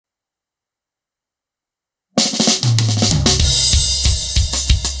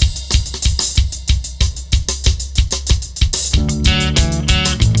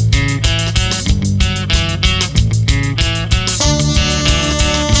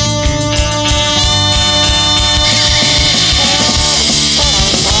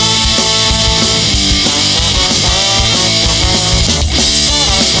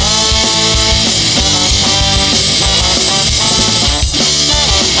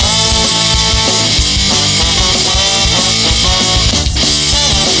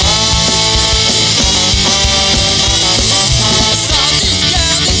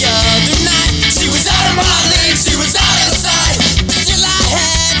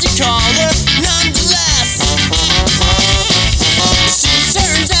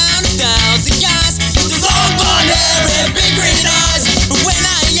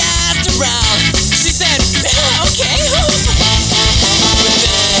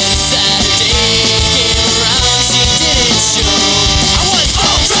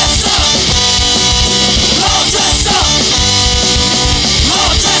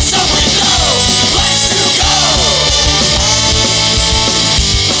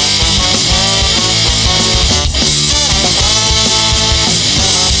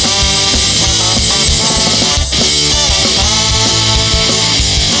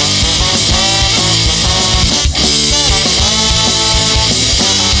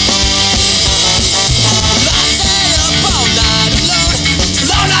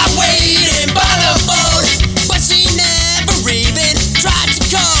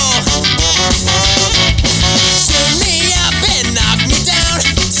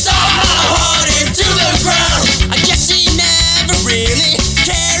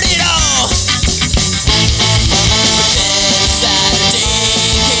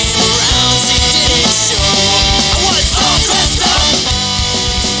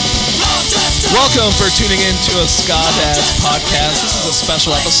Welcome for tuning in to a Ska Dads podcast. This is a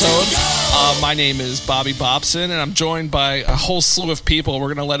special episode. My name is Bobby Bobson, and I'm joined by a whole slew of people. We're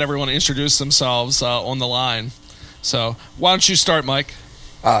going to let everyone introduce themselves on the line. So why don't you start, Mike?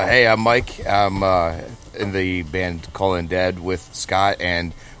 Hey, I'm Mike. I'm in the band Callin' Dead with Scott,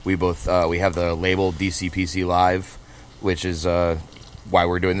 and we have the label DCPC Live, which is why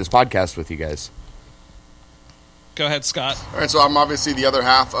we're doing this podcast with you guys. Go ahead, Scott. All right, so I'm obviously the other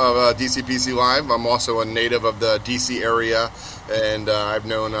half of DCPC Live. I'm also a native of the DC area, and I've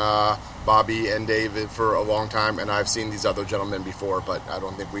known Bobby and David for a long time, and I've seen these other gentlemen before, but I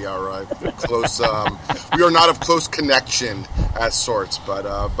don't think we are close. We are not of close connection as sorts, but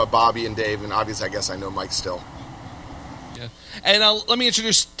Bobby and Dave, and obviously I guess I know Mike still. Yeah, and let me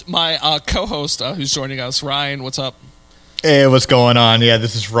introduce my co-host who's joining us, Ryan. What's up? Hey, what's going on? Yeah,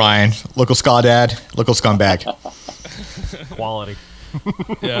 this is Ryan, local ska dad, local scumbag. Quality.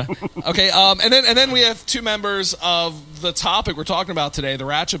 Yeah. Okay. And then we have two members of the topic we're talking about today, the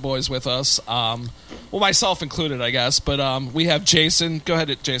Ratchet Boys, with us. Well, myself included, I guess. But we have Jason. Go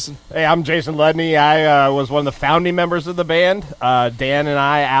ahead, Jason. Hey, I'm Jason Ledney. I was one of the founding members of the band. Dan and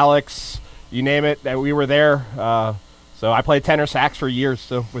I, Alex, you name it, that we were there. So I played tenor sax for years.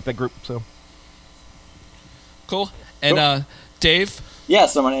 So with the group. So cool. And Dave. Yeah.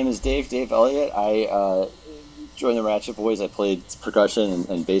 So my name is Dave Elliott. I joined the Ratchet Boys. I played percussion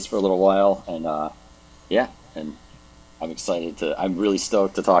and bass for a little while, and and I'm really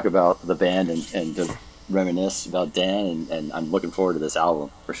stoked to talk about the band and to reminisce about Dan, and I'm looking forward to this album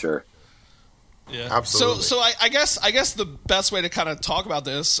for sure. Yeah, absolutely. So I guess the best way to kind of talk about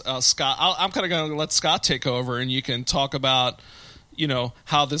this, Scott, I'm kind of going to let Scott take over, and you can talk about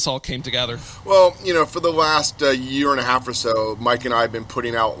how this all came together. Well, for the last year and a half or so, Mike and I have been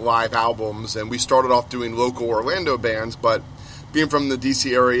putting out live albums, and we started off doing local Orlando bands, but being from the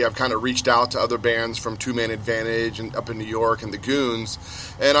DC area, I've kind of reached out to other bands from Two Man Advantage and up in New York and the Goons,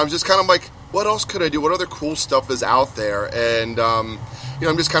 and I'm just kind of like, what else could I do? What other cool stuff is out there? And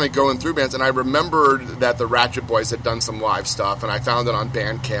I'm just kind of going through bands, and I remembered that the Ratchet Boys had done some live stuff, and I found it on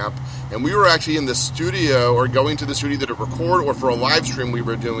Bandcamp, and we were actually in the studio, or going to the studio to record, or for a live stream we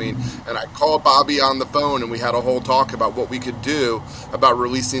were doing, and I called Bobby on the phone, and we had a whole talk about what we could do about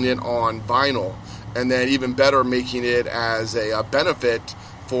releasing it on vinyl, and then even better, making it as a benefit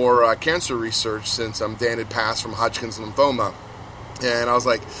for cancer research, since Dan had passed from Hodgkin's lymphoma. And I was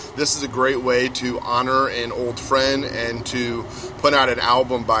like, this is a great way to honor an old friend and to put out an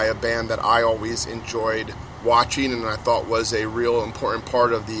album by a band that I always enjoyed watching and I thought was a real important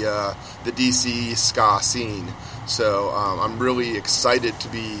part of the DC ska scene. So I'm really excited to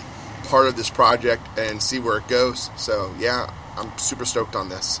be part of this project and see where it goes. So yeah, I'm super stoked on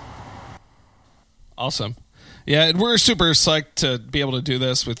this. Awesome. Yeah, and we're super psyched to be able to do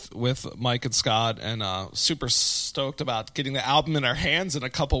this with Mike and Scott, and super stoked about getting the album in our hands in a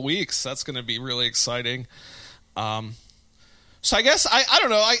couple weeks. That's going to be really exciting. So I guess, I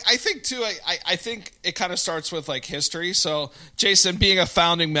don't know, I think too, I think it kind of starts with like history. So Jason, being a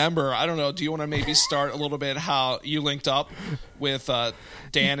founding member, I don't know, do you want to maybe start a little bit how you linked up with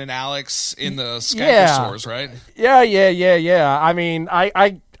Dan and Alex in the Skanker stores, right? Yeah. I mean,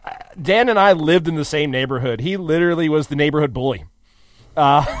 Dan and I lived in the same neighborhood. He literally was the neighborhood bully.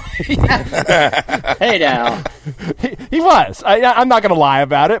 Hey now. He was. I'm not going to lie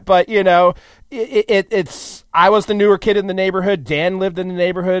about it, but it's. I was the newer kid in the neighborhood. Dan lived in the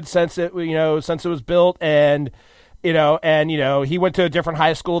neighborhood since it was built, and he went to a different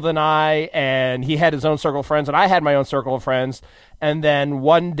high school than I, and he had his own circle of friends, and I had my own circle of friends. And then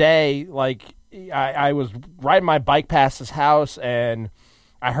one day, like I was riding my bike past his house, and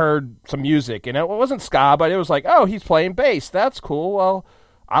I heard some music, and it wasn't ska, but it was like, oh, he's playing bass. That's cool. Well,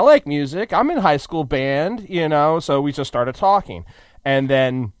 I like music. I'm in high school band, so we just started talking. And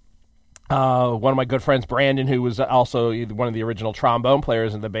then one of my good friends, Brandon, who was also one of the original trombone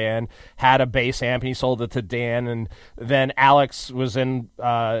players in the band, had a bass amp, and he sold it to Dan. And then Alex was when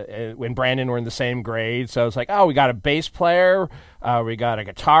Brandon were in the same grade. So it's like, oh, we got a bass player. We got a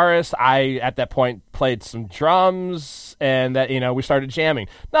guitarist. I, at that point, played some drums, and that we started jamming.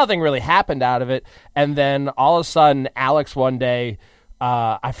 Nothing really happened out of it. And then all of a sudden, Alex one day,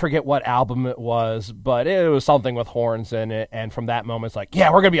 I forget what album it was, but it was something with horns in it. And from that moment, it's like, yeah,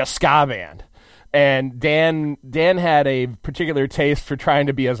 we're going to be a ska band. And Dan had a particular taste for trying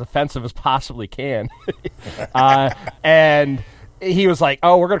to be as offensive as possibly can. And he was like,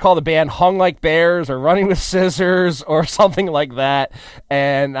 oh, we're going to call the band Hung Like Bears or Running with Scissors or something like that.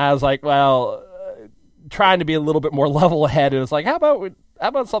 And I was like, well, trying to be a little bit more level-headed. It was like, how about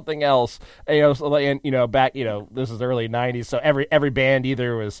something else? And, back, this is the early '90s, so every band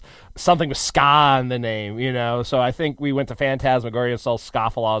either was something with ska in the name, So I think we went to Phantasmagoria and saw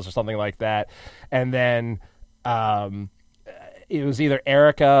Scofflaws or something like that, and then it was either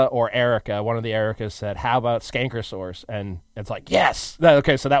Erica or Erica. One of the Ericas said, "How about Skankersaurus?" And it's like, yes.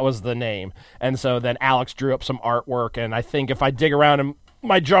 Okay, so that was the name. And so then Alex drew up some artwork, and I think if I dig around in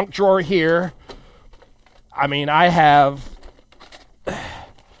my junk drawer here, I have.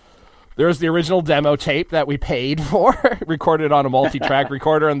 There's the original demo tape that we paid for, recorded on a multi-track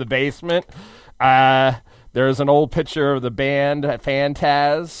recorder in the basement. There's an old picture of the band at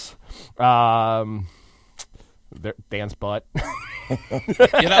Phantaz. Dan's butt.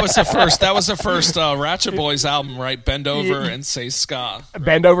 Yeah, that was the first Ratchet Boys album, right? Bend Over and Say Ska. Right?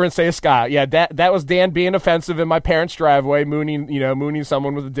 Bend Over and Say Ska. Yeah, that was Dan being offensive in my parents' driveway, mooning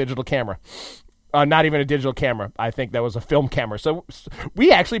someone with a digital camera. Not even a digital camera. I think that was a film camera. So we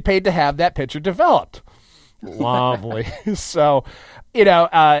actually paid to have that picture developed. Lovely. So,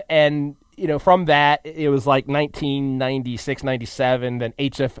 and from that, it was like 1996, 97, then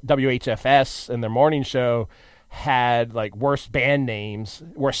WHFS and their morning show had like worst ska band names,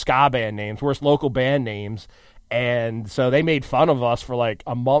 worst local band names. And so they made fun of us for like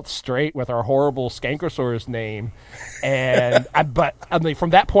a month straight with our horrible Skankersaurus name. And from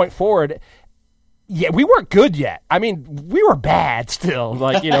that point forward, yeah, we weren't good yet. We were bad still.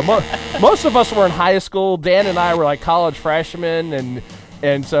 Like, most of us were in high school. Dan and I were like college freshmen,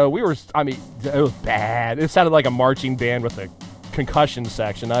 and so we were. It was bad. It sounded like a marching band with a concussion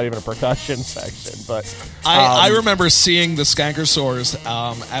section, not even a percussion section. But I remember seeing the Skankersaurus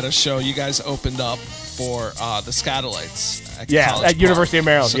at a show you guys opened up for the Scatolites. At University of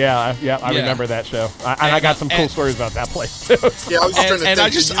Maryland. So, I remember that show. I got some cool stories about that place too. Yeah, I was just trying to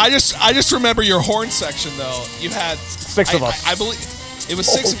think. I just remember your horn section though. You had 6 of us. I believe it was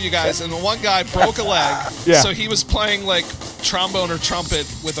 6 of you guys, and the one guy broke a leg. Yeah. So he was playing like trombone or trumpet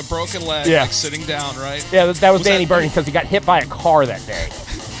with a broken leg, like sitting down, right? Yeah, that was Danny Burton because he got hit by a car that day.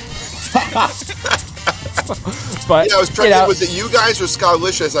 But I was trying to think, was it you guys or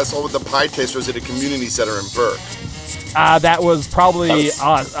Scalicious? I saw with the Pie Tasters at a community center in Burke. That was probably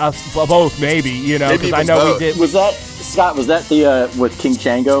us both, maybe, because I know both. We did. Was that, Scott, was that the with King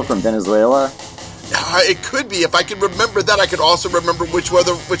Chango from Venezuela? It could be. If I could remember that, I could also remember which one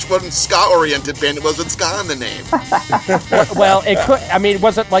ska-oriented band it was with ska in the name. Well, it could.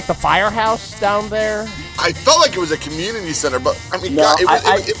 Was it like the Firehouse down there? I felt like it was a community center, but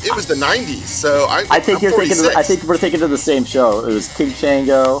it was the '90s. So I think we're thinking of the same show. It was King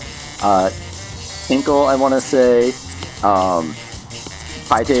Chango, Tinkle, I want to say,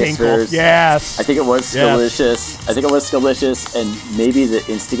 Pie Tasters. Yes. I think it was Scalicious. I think it was Scalicious and maybe the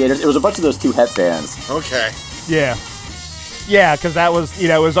Instigators. It was a bunch of those 2 het bands. Okay. Yeah. Yeah, because that was,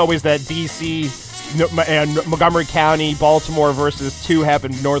 it was always that D.C. and Montgomery County, Baltimore versus 2 Hep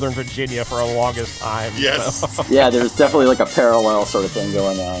in Northern Virginia for the longest time. Yes. So. Yeah, there's definitely like a parallel sort of thing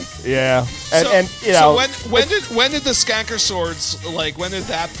going on. Yeah. So when did the Skankersaurus, like, when did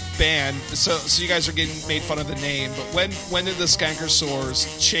that band, so you guys are getting made fun of the name, but when did the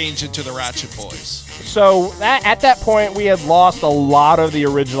Skankersaurus change into the Ratchet Boys? So at that point, we had lost a lot of the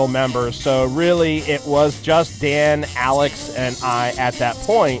original members. So really, it was just Dan, Alex, and I at that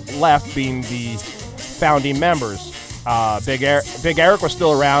point left being the founding members. Big Eric was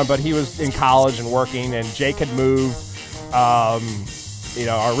still around, but he was in college and working, and Jake had moved. Our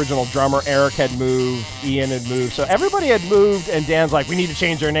original drummer, Eric, had moved. Ian had moved. So everybody had moved, and Dan's like, we need to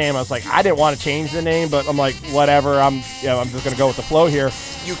change their name. I was like, I didn't want to change the name, but I'm like, whatever. I'm just going to go with the flow here.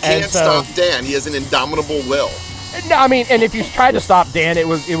 You can't stop Dan. He has an indomitable will. No, and if you tried to stop Dan, it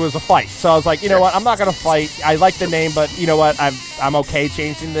was a fight. So I was like, you know what? I'm not going to fight. I like the name, but you know what? I'm okay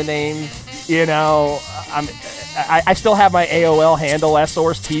changing the name. I still have my AOL handle,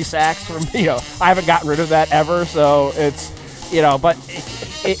 S-Source T-Sax from, I haven't gotten rid of that ever. So it's, but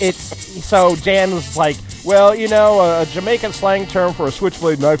so Dan was like, well, a Jamaican slang term for a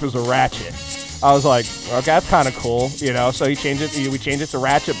switchblade knife is a ratchet. I was like, okay, that's kind of cool, so we changed it to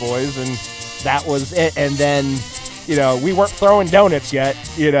Ratchet Boys, and that was it. And then, we weren't throwing donuts yet,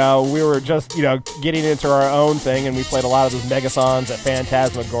 we were just, getting into our own thing, and we played a lot of those megathons at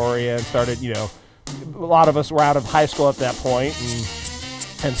Phantasmagoria and started, a lot of us were out of high school at that point,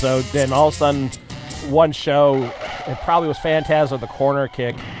 and so then all of a sudden, one show, it probably was Phantasm or the Corner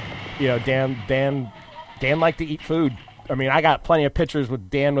Kick, Dan liked to eat food. I got plenty of pictures with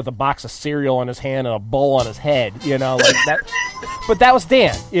Dan with a box of cereal in his hand and a bowl on his head, like that. But that was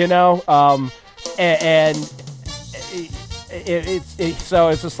Dan, so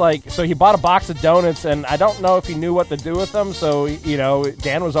it's just like, so he bought a box of donuts, and I don't know if he knew what to do with them. So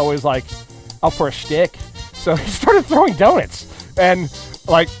Dan was always like up for a shtick, so he started throwing donuts, and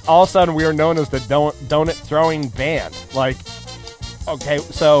like all of a sudden we were known as the donut throwing band. Like, okay,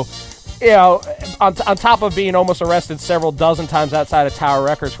 so on top of being almost arrested several dozen times outside of Tower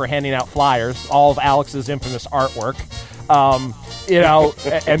Records for handing out flyers, all of Alex's infamous artwork.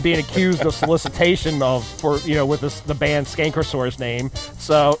 And being accused of solicitation with the band Skankersaur's name.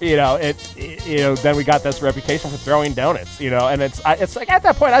 So, then we got this reputation for throwing donuts, and it's like at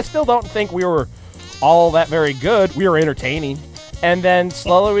that point, I still don't think we were all that very good. We were entertaining. And then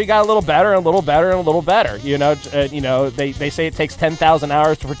slowly we got a little better and a little better and a little better. They say it takes 10,000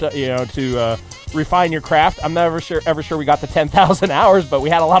 hours to refine your craft. I'm never ever sure we got the 10,000 hours, but we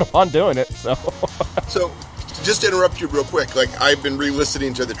had a lot of fun doing it. So just to interrupt you real quick, like I've been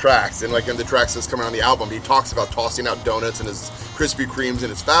re-listening to the tracks, and like in the tracks that's coming on the album, he talks about tossing out donuts and his Krispy Kremes,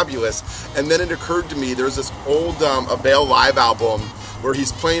 and it's fabulous. And then it occurred to me, there's this old Avail live album where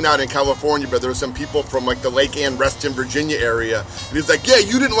he's playing out in California, but there were some people from like the Lake Ann, Reston, Virginia area, and he's like, yeah,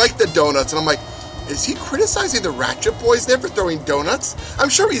 you didn't like the donuts. And I'm like, is he criticizing the Ratchet Boys there for throwing donuts? I'm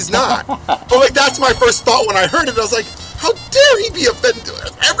sure he's not. But like, that's my first thought when I heard it. I was like, how dare he be offended?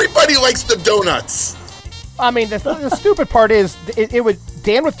 Everybody likes the donuts. I mean, the stupid part is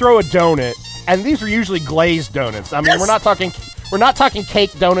Dan would throw a donut, and these were usually glazed donuts. I mean, yes. We're not talking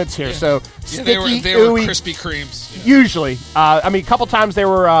cake donuts here. Yeah. So sticky, they were Krispy Kremes. Yeah. Usually, a couple times they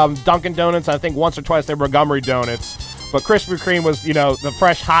were Dunkin' Donuts. I think once or twice they were Montgomery Donuts, but Krispy Kreme was the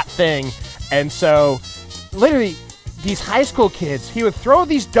fresh hot thing. And so, literally, these high school kids, he would throw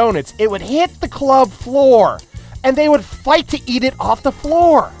these donuts. It would hit the club floor, and they would fight to eat it off the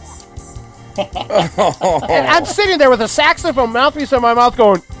floor. And I'm sitting there with a saxophone mouthpiece in my mouth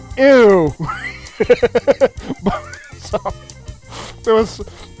going, ew. So, it was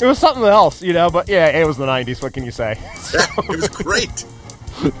something else, but yeah, it was the 90s. What can you say? Yeah, it was great.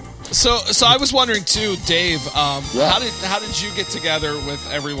 So I was wondering too, Dave, how did you get together with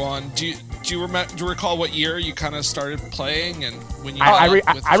everyone? Do you recall what year you kind of started playing and when you?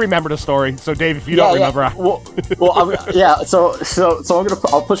 I remember the story. So Dave, if you don't remember, I'll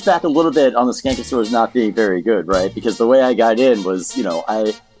push back a little bit on the Skankersaurus not being very good, right? Because the way I got in was,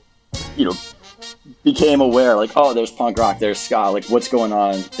 I became aware, like, oh, there's punk rock, there's ska, like, what's going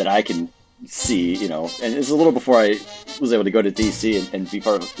on that I can see, and it's a little before I was able to go to DC and be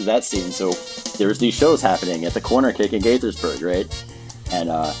part of that scene. So there's these shows happening at the Corner Kick in Gaithersburg, right? And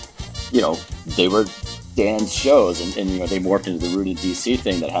they were Dan's shows, and they morphed into the Rooted DC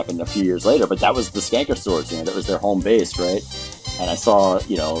thing that happened a few years later. But that was the Skankersaurus, that was their home base, right? And I saw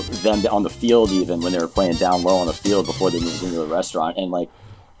them on the field even when they were playing down low on the field before they moved into the restaurant, and like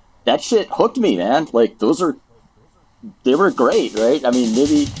that shit hooked me, man. Like they were great, right? I mean,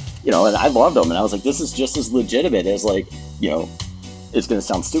 maybe. And I loved them, and I was like, this is just as legitimate as, like, it's going to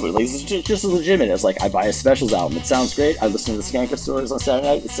sound stupid. Like, this is just as legitimate as, like, I buy a Specials album. It sounds great. I listen to the Skankersaurus on Saturday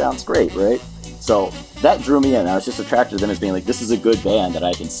night. It sounds great, right? So that drew me in. I was just attracted to them as being like, this is a good band that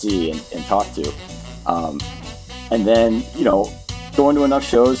I can see and talk to. And then, going to enough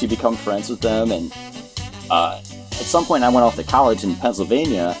shows, you become friends with them. And at some point, I went off to college in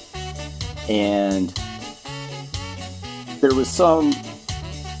Pennsylvania, and there was some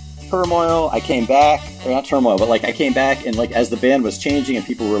turmoil. I came back, or not turmoil, but like I came back, and like as the band was changing and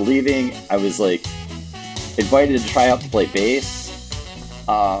people were leaving, I was like invited to try out to play bass,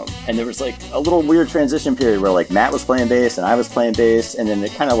 and there was like a little weird transition period where like Matt was playing bass and I was playing bass, and then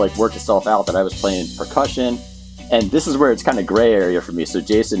it kind of like worked itself out that I was playing percussion. And this is where it's kind of gray area for me. So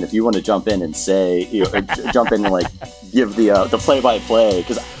Jason, if you want to jump in and say, jump in and like give the play-by-play,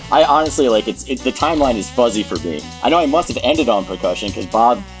 because I honestly like the timeline is fuzzy for me. I know I must have ended on percussion because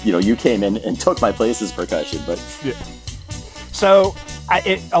Bob, you came in and took my place as percussion, but yeah. So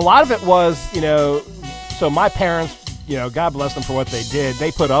a lot of it was, so my parents, God bless them for what they did.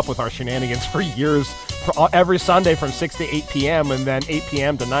 They put up with our shenanigans for years, every Sunday from 6 to 8 p.m. and then 8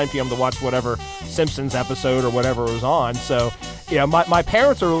 p.m. to 9 p.m. to watch whatever Simpsons episode or whatever was on. So, my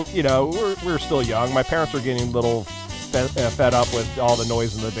parents are, we're still young. My parents were getting a little fed up with all the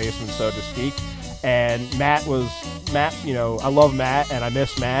noise in the basement, so to speak. And Matt, I love Matt and I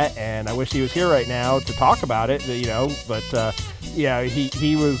miss Matt and I wish he was here right now to talk about it, but he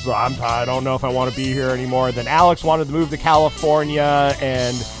was, I don't know if I want to be here anymore. And then Alex wanted to move to California,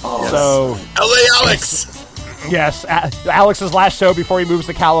 and so LA Alex. Yes, Alex's last show before he moves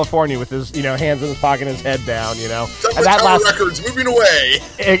to California with his, hands in his pocket and his head down, And that Records moving away.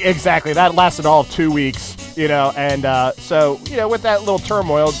 Exactly. That lasted all of 2 weeks, so, with that little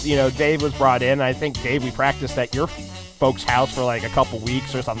turmoil, Dave was brought in. I think, Dave, we practiced at your folks' house for like a couple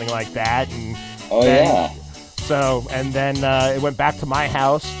weeks or something like that. And Oh then, yeah. So and then it went back to my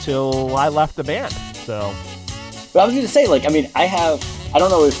house till I left the band. So. But I was going to say, like, I mean, I don't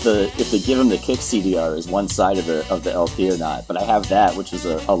know if the Give 'Em the Kick CDR is one side of the LP or not, but I have that, which is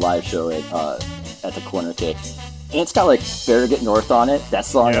a live show at the Corner Kick. And it's got like Farragut North on it. That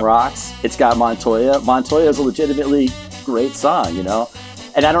song rocks. It's got Montoya. Montoya is a legitimately great song, you know.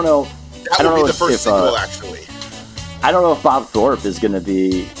 And I don't know. That would be the first single, actually. I don't know if Bob Thorpe is going to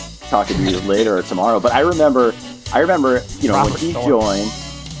be talking to you later or tomorrow, but I remember, you know, Robert when he Thorpe. joined.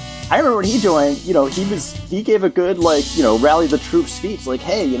 I remember when he joined, you know, he gave a good, like, you know, rally the troops speech, like,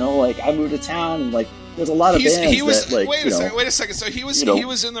 hey, you know, like, I moved to town and like there's a lot of bands that, like, wait a second. So he was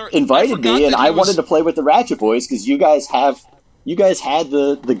in there. Invited me, and I wanted to play with the Ratchet Boys because you guys had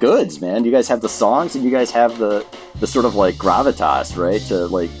the goods, man. You guys have the songs, and you guys have the sort of like gravitas, right? To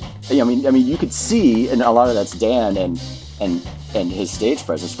like, I mean, you could see, and a lot of that's Dan and his stage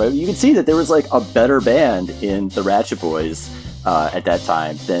presence, but you could see that there was like a better band in the Ratchet Boys at that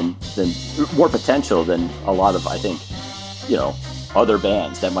time than more potential than a lot of, I think, you know, other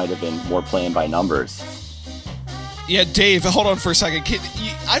bands that might have been more playing by numbers. Yeah, Dave, hold on for a second.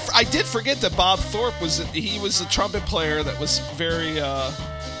 I did forget that Bob Thorpe was a trumpet player that was very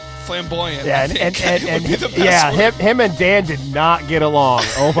flamboyant. Yeah, him and Dan did not get along.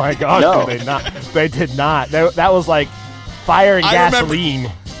 Oh my gosh, No. They did not. That was like fire and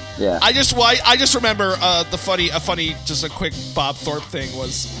gasoline. Yeah. I just remember just a quick Bob Thorpe thing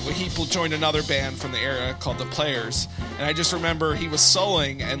was he joined another band from the era called The Players, and I just remember he was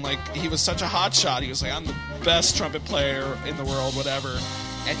soloing and like he was such a hot shot. He was like, I'm the best trumpet player in the world, whatever.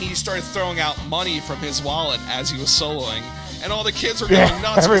 And he started throwing out money from his wallet as he was soloing, and all the kids were going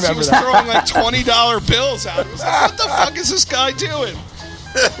nuts because he was throwing like $20 bills out. It was like, what the fuck is this guy doing?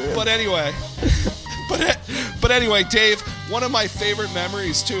 But anyway. But anyway, Dave, one of my favorite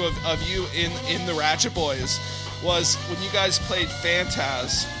memories too of you in the Ratchet Boys was when you guys played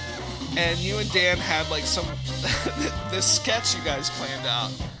Phantaz, and you and Dan had like some this sketch you guys planned out.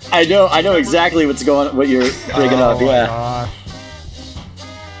 I know exactly what you're bringing up. Yeah. Gosh.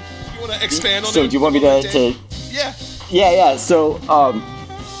 You want to expand on it? So do you want me to? Yeah. Yeah. So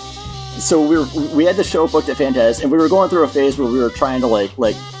we had the show booked at Phantaz, and we were going through a phase where we were trying to like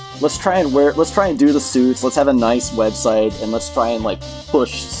let's try and do the suits, let's have a nice website, and let's try and like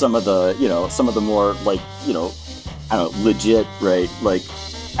push some of the more like, you know, I don't know, legit, right, like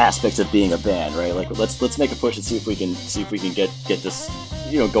aspects of being a band, right? Like let's make a push and see if we can get this,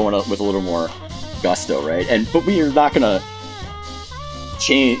 you know, going up with a little more gusto, right? But we are not gonna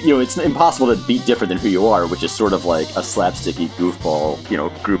change, you know, it's impossible to be different than who you are, which is sort of like a slapsticky goofball, you know,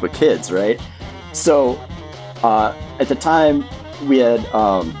 group of kids, right? So at the time we had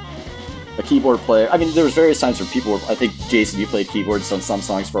a keyboard player. I mean, there was various times where people were, I think, Jason, you played keyboards on some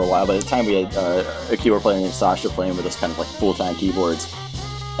songs for a while, but at the time we had a keyboard player named Sasha playing with us kind of like full-time keyboards,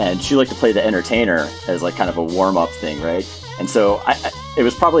 and she liked to play the Entertainer as like kind of a warm-up thing, right? And so it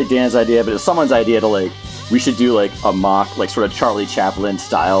was probably Dan's idea, but it was someone's idea to like, we should do like a mock, like sort of Charlie Chaplin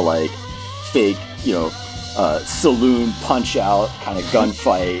style, like fake, you know, saloon punch-out kind of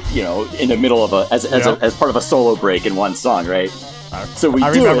gunfight, you know, in the middle of as part of a solo break in one song, right? So we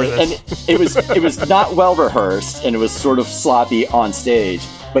do it, and it was not well rehearsed, and it was sort of sloppy on stage.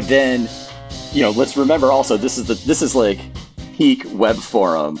 But then, you know, let's remember also this is like peak web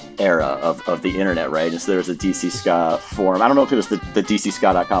forum era of the internet, right? And so there was a DC Ska forum. I don't know if it was the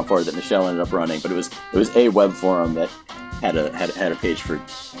DCSka.com forum that Michelle ended up running, but it was a web forum that had a page for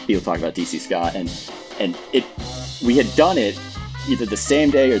people talking about DC Ska, and we had done it either the same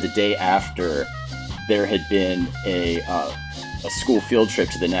day or the day after there had been a school field trip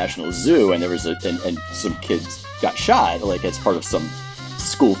to the National Zoo, and there was and some kids got shot, like as part of some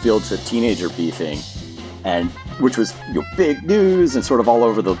school field trip teenager beefing, and which was, you know, big news and sort of all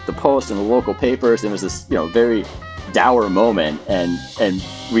over the Post and the local papers. And it was this, you know, very dour moment, and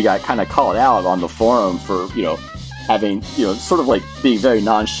we got kind of called out on the forum for, you know, having, you know, sort of like being very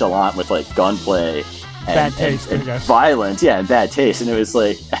nonchalant with like gunplay and violence, and bad taste. And it was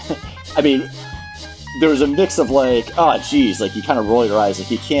like, I mean, there was a mix of like, oh geez, like you kind of roll your eyes, like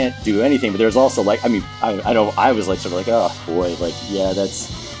you can't do anything, but there's also like, I mean, I know I was like sort of like, oh boy, like yeah,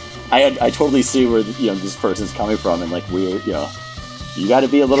 that's, I totally see where, you know, this person's coming from, and like we're, you know, you got to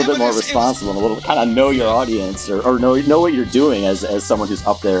be a little bit more responsible and a little kind of know your audience or know what you're doing as someone who's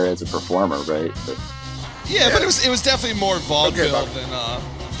up there as a performer, right? But it was definitely more vaudeville than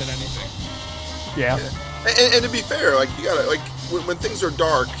anything. Yeah. And to be fair, like you gotta, like when things are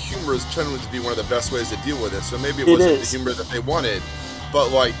dark, humor is tending to be one of the best ways to deal with it. So maybe it wasn't the humor that they wanted, but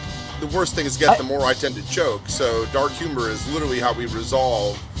like the worst things get, the more I tend to choke. So dark humor is literally how we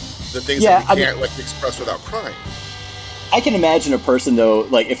resolve the things that we can't express without crying. I can imagine a person though,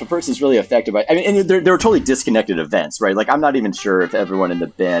 like if a person's really affected by, I mean, and they're totally disconnected events, right? Like I'm not even sure if everyone in the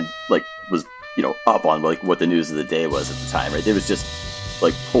band like was, up on like what the news of the day was at the time, right? It was just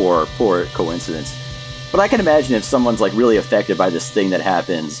like poor coincidence. But I can imagine if someone's like really affected by this thing that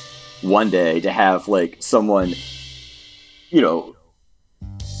happens one day, to have like someone,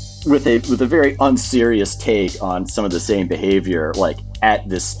 with a very unserious take on some of the same behavior, like at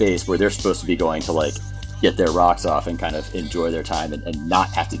this space where they're supposed to be going to like get their rocks off and kind of enjoy their time and not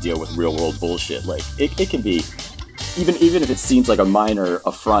have to deal with real world bullshit. Like it can be, even if it seems like a minor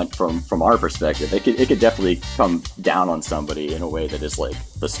affront from our perspective, it could definitely come down on somebody in a way that is like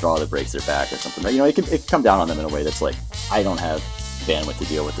the straw that breaks their back or something. It can come down on them in a way that's like, I don't have bandwidth to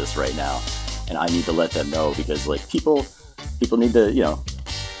deal with this right now, and I need to let them know, because like people need to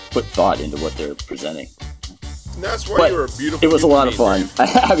put thought into what they're presenting. And that's why you're a beautiful. It was a lot of fun.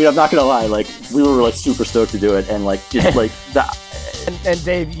 I mean, I'm not gonna lie. Like we were like super stoked to do it, and like just like that. And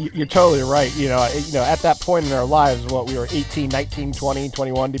Dave, you're totally right. At that point in our lives, we were 18, 19, 20,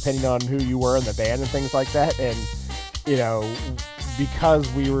 21, depending on who you were in the band and things like that. And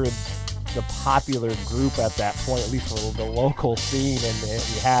because we were the popular group at that point, at least for the local scene, and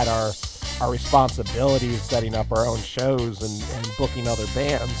we had our responsibilities setting up our own shows and booking other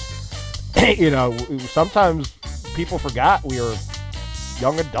bands. Sometimes people forgot we were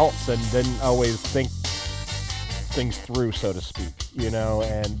young adults and didn't always think things through, so to speak,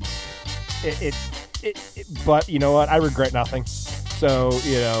 and but you know what, I regret nothing. So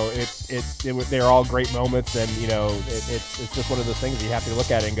they're all great moments, and it's just one of those things you have to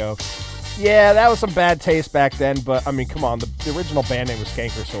look at it and go, yeah, that was some bad taste back then, but I mean, come on, the original band name was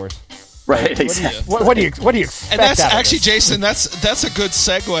Skankersaurus. Right, exactly. What do you expect? And that's actually, Jason, that's a good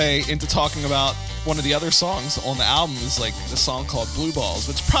segue into talking about one of the other songs on the album, is like the song called Blue Balls,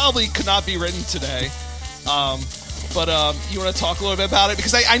 which probably could not be written today. But you want to talk a little bit about it?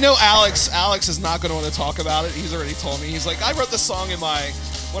 Because I know Alex is not going to want to talk about it. He's already told me. He's like, I wrote the song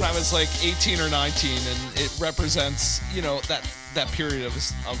when I was like 18 or 19, and it represents, that period of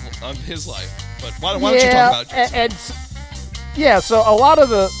his life. But why don't you talk about it, Jason? So a lot of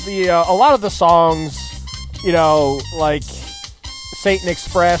the songs, like Satan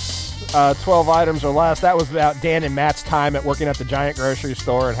Express, 12 items or less, that was about Dan and Matt's time at working at the giant grocery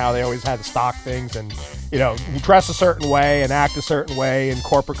store and how they always had to stock things and, dress a certain way and act a certain way in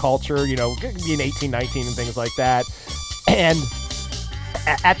corporate culture, being 18, 19 and things like that. And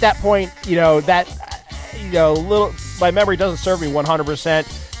at that point, my memory doesn't serve me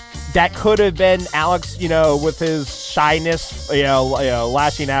 100%. That could have been Alex, with his shyness,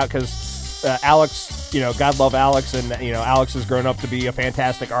 lashing out, because Alex, God love Alex, and Alex has grown up to be a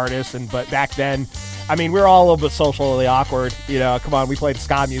fantastic artist. But back then, I mean, we were all a little bit socially awkward. Come on, we played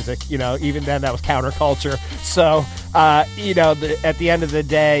ska music. Even then that was counterculture. So, at the end of the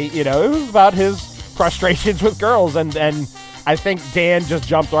day, it was about his frustrations with girls, and I think Dan just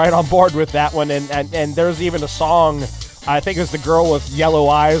jumped right on board with that one. And there's even a song, I think it was The Girl with Yellow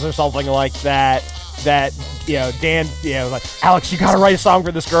Eyes or something like that, Dan, was like, Alex, you got to write a song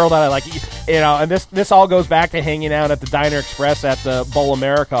for this girl that I like, and this all goes back to hanging out at the Diner Express at the Bowl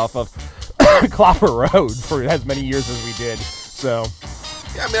America off of Clopper Road for as many years as we did. So,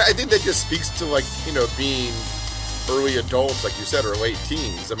 yeah, I mean, I think that just speaks to being early adults, like you said, or late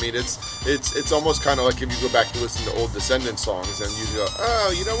teens. I mean, it's almost kind of like if you go back to listen to old Descendants songs and you go,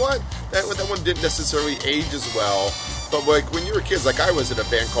 oh, you know what? That one didn't necessarily age as well. But like when you were kids, like I was in a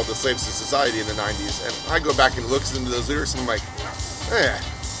band called the Slaves to Society in the 90s, and I go back and look into those lyrics and I'm like,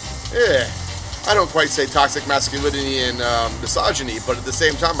 I don't quite say toxic masculinity and misogyny, but at the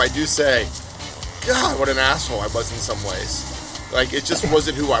same time I do say, God, what an asshole I was in some ways. Like it just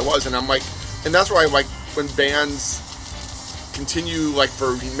wasn't who I was, and I'm like, and that's why I like when bands continue like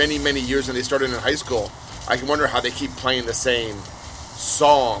for many, many years and they started in high school, I can wonder how they keep playing the same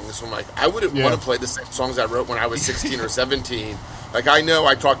songs. I'm like, I wouldn't want to play the same songs I wrote when I was 16 or 17. Like, I know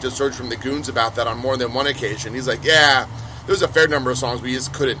I talked to Serge from the Goons about that on more than one occasion. He's like, yeah, there's a fair number of songs we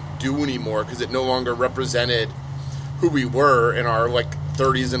just couldn't do anymore because it no longer represented who we were in our like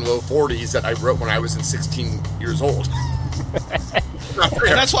 30s and low 40s that I wrote when I was 16 years old.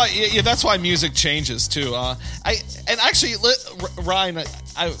 And that's why music changes too. Ryan,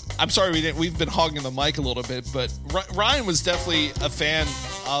 I'm sorry we've been hogging the mic a little bit, but Ryan was definitely a fan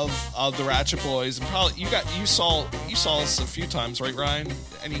of the Ratchet Boys, and probably you saw us a few times, right, Ryan?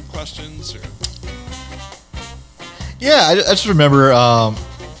 Any questions? Or? Yeah, I just remember.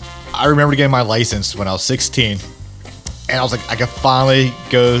 I remember getting my license when I was 16, and I was like, I could finally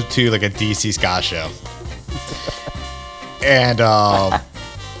go to like a DC ska show. And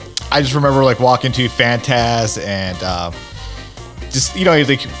I just remember like walking to Fantaz and just, you know,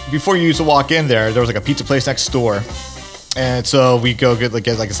 like before you used to walk in there was like a pizza place next door. And so we go get like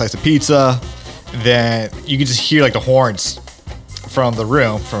a slice of pizza. Then you could just hear like the horns from the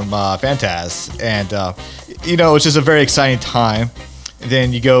room from Fantaz. And, you know, it's just a very exciting time. And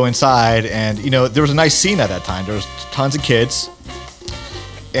then you go inside and, you know, there was a nice scene at that time. There was tons of kids.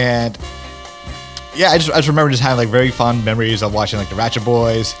 And yeah, I just remember just having like very fond memories of watching like the Ratchet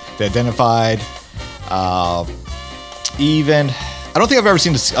Boys, the Identified, even I don't think I've ever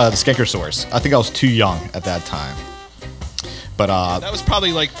seen the Skankersaurus. I think I was too young at that time. But that was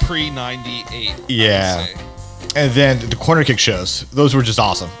probably like pre-98. Yeah. And then the corner kick shows, those were just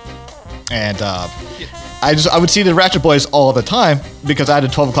awesome. And I would see the Ratchet Boys all the time because I had a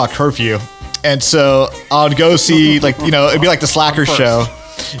 12 o'clock curfew. And so I would go see, like, you know, it'd be like the Slacker show.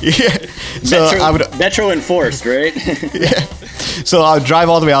 Yeah. So I would Metro enforced, right? Yeah. So I would drive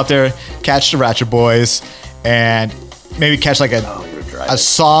all the way out there, catch the Ratchet Boys, and maybe catch like a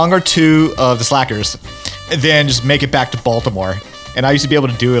song or two of the Slackers, and then just make it back to Baltimore. And I used to be able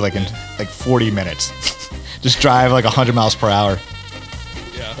to do it like in like 40 minutes. Just drive like 100 miles per hour.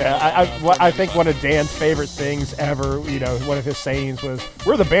 Yeah, I think one of Dan's favorite things ever, you know, one of his sayings was,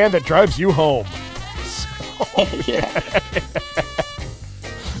 "We're the band that drives you home." Yeah.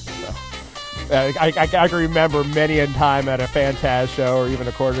 I can remember many a time at a Fantaz show or even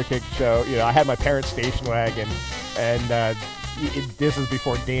a Quarter Kick show. You know, I had my parents' station wagon, and this is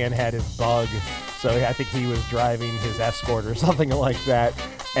before Dan had his bug, so I think he was driving his Escort or something like that.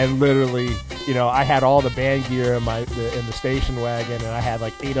 And literally, you know, I had all the band gear in the station wagon, and I had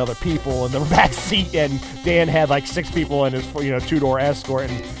like 8 other people in the back seat, and Dan had like 6 people in his 2-door Escort,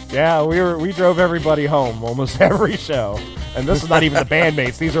 and yeah, we drove everybody home almost every show. And this is not even the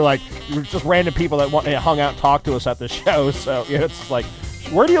bandmates; these are like just random people that hung out and talked to us at the show. So you know, it's like,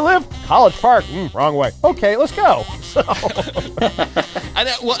 where do you live? College Park. Wrong way. Okay, let's go. So.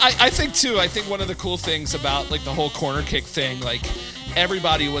 I think too. I think one of the cool things about like the whole corner kick thing, like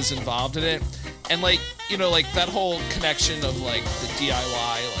everybody was involved in it, and like, you know, like that whole connection of like the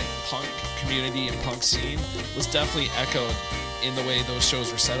DIY like punk community and punk scene was definitely echoed in the way those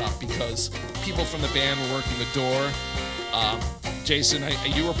shows were set up, because people from the band were working the door. Jason,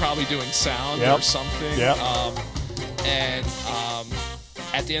 you were probably doing sound or something. Yep. And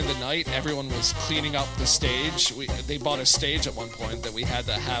at the end of the night, everyone was cleaning up the stage. They bought a stage at one point that we had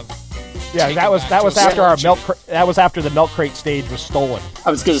to have. Yeah, that was after that was after the milk crate stage was stolen.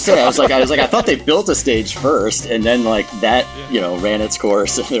 I was gonna say, I was like, I thought they built a stage first, and then like that, you know, ran its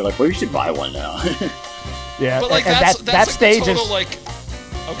course, and they're like, well, you should buy one now. Yeah, but like and that's that like stage total, is like.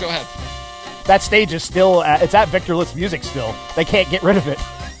 Oh, go ahead. That stage is still it's at Victor Litz Music still. They can't get rid of it.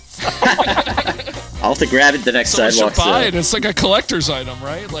 I'll have to grab it the next Someone sidewalk. Should buy it. It's like a collector's item,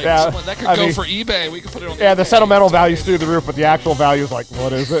 right? Like that could go for eBay. We could put it on. Yeah, the sentimental value's through the roof, but the actual value is like,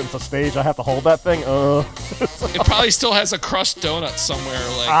 what is it? It's a stage. I have to hold that thing. It probably still has a crushed donut somewhere.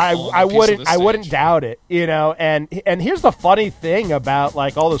 Like I wouldn't doubt it. You know, and here's the funny thing about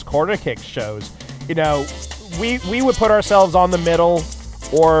like all those corner kick shows. You know, we would put ourselves on the middle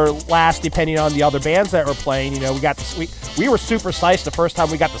or last, depending on the other bands that were playing. You know, we were super psyched the first time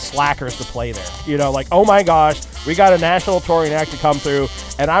we got the Slackers to play there. You know, like, oh my gosh, we got a national touring act to come through,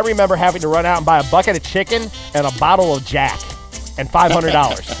 and I remember having to run out and buy a bucket of chicken and a bottle of Jack and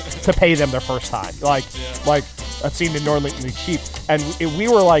 $500 to pay them their first time. Like that seemed inordinately cheap, and we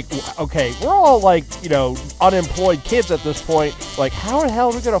were like, okay, we're all like, you know, unemployed kids at this point. Like, how the hell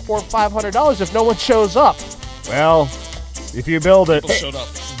are we gonna afford $500 if no one shows up? Well, if you build it,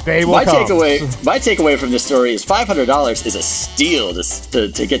 they will come. My takeaway from this story is $500 is a steal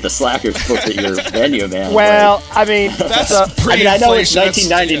to get the Slackers booked at your venue, man. Well, like, I mean, I know it's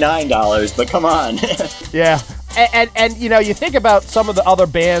 $1999, but come on. Yeah, and you know, you think about some of the other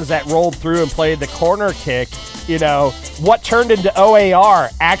bands that rolled through and played the corner kick. You know, what turned into OAR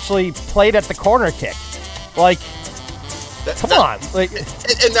actually played at the corner kick. Like, come on, like,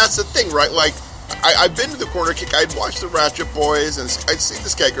 and that's the thing, right? Like, I've been to the corner kick. I'd watched the Ratchet Boys, and I'd seen the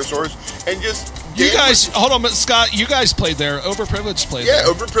Skankersaurus, and just hold on, Scott. You guys played there. Overprivileged played there.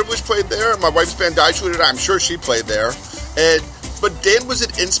 Yeah, Overprivileged played there. My wife's band Daishu did. I'm sure she played there. But Dan was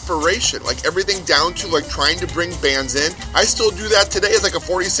an inspiration. Like, everything down to like trying to bring bands in. I still do that today as like a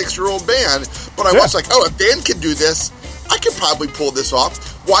 46-year-old band. But I watch like, oh, if Dan can do this, I could probably pull this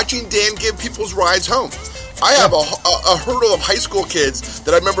off. Watching Dan give people's rides home. I have a hurdle of high school kids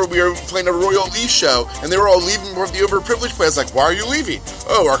that I remember we were playing a Royal Lee show, and they were all leaving for the overprivileged place. Like, why are you leaving?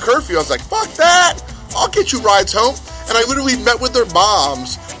 Oh, our curfew. I was like, fuck that. I'll get you rides home. and I literally met with their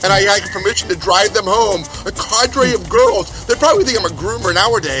moms, and I had permission to drive them home. A cadre of girls. They probably think I'm a groomer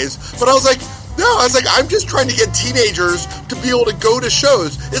nowadays, but I was like, no, I'm just trying to get teenagers to be able to go to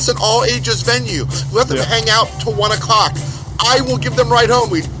shows. It's an all-ages venue. Let them hang out till 1 o'clock. I will give them right home.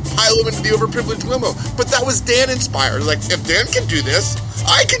 We pile them into the overprivileged limo. But that was Dan inspired. Like, if Dan can do this,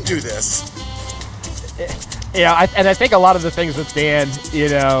 I can do this. Yeah, and I think a lot of the things with Dan,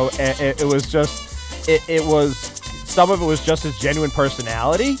 it was just, it was, some of it was just his genuine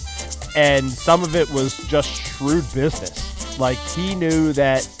personality, and some of it was just shrewd business. Like, he knew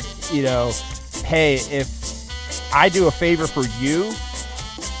that, hey, if I do a favor for you,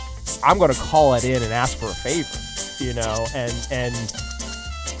 I'm going to call it in and ask for a favor, and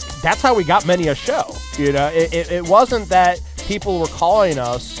that's how we got many a show. It wasn't that people were calling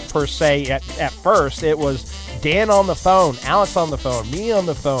us per se at first. It was Dan on the phone, Alex on the phone, me on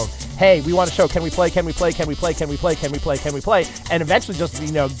the phone. Hey, we want a show. Can we play? Can we play? Can we play? Can we play? Can we play? Can we play? And eventually just,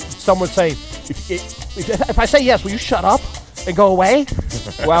 someone would say, if I say yes, will you shut up and go away?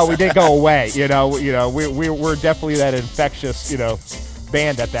 Well, we did go away. We're definitely that infectious,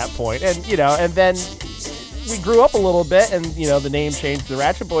 band at that point. And, and then we grew up a little bit, and, the name changed to the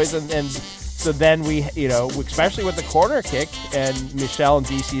Ratchet Boys, and so then we, especially with the corner kick and Michelle and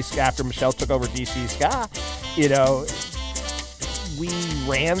DC Ska, after Michelle took over DC Ska, we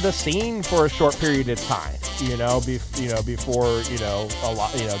ran the scene for a short period of time, before, a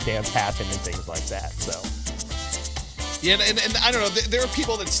lot, Dan's passing and things like that. So. Yeah, and I don't know, there are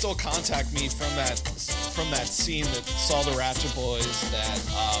people that still contact me from that scene that saw the Ratchet Boys, that,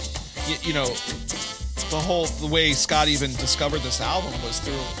 the way Scott even discovered this album was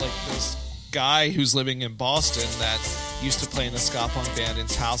through, like, this guy who's living in Boston that used to play in a ska punk band in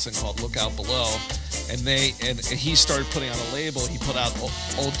Towson called Lookout Below, and he started putting on a label. He put out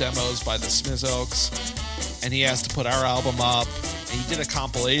old demos by the Smith Oaks, and he asked to put our album up, and he did a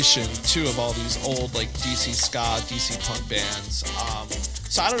compilation too of all these old, like, DC ska, DC punk bands.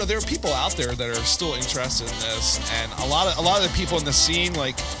 So I don't know, there are people out there that are still interested in this, and a lot of the people in the scene,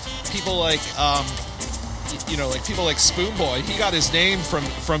 like people like people like Spoon Boy, he got his name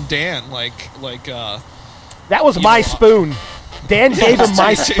from Dan, that was my spoon. Dan gave him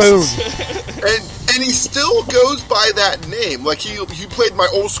my spoon. And he still goes by that name. Like, he played my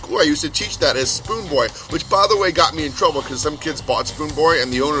old school. I used to teach that as Spoon Boy, which, by the way, got me in trouble because some kids bought Spoon Boy,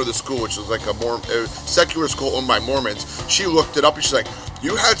 and the owner of the school, which was like a secular school owned by Mormons, she looked it up and she's like,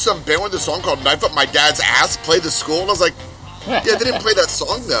 you had some band with a song called Knife Up My Dad's Ass play the school? And I was like, yeah, they didn't play that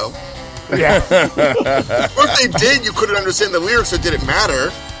song, though. Yeah. Or if they did, you couldn't understand the lyrics, so it didn't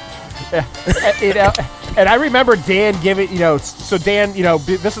matter. And I remember Dan giving, so Dan,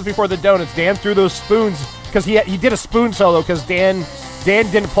 this is before the donuts. Dan threw those spoons because he did a spoon solo because Dan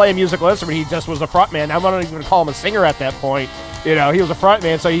didn't play a musical instrument. He just was a front man. I don't even call him a singer at that point. He was a front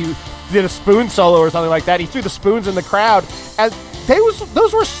man, so he did a spoon solo or something like that. He threw the spoons in the crowd, and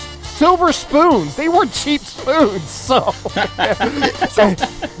those were silver spoons. They weren't cheap spoons. So, but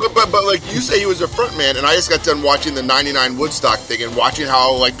like you say, he was a front man, and I just got done watching the '99 Woodstock thing and watching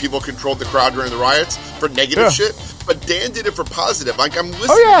how, like, people controlled the crowd during the riots for negative shit. But Dan did it for positive. Like, I'm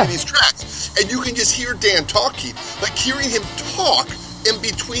listening to these tracks, and you can just hear Dan talk. Like, hearing him talk in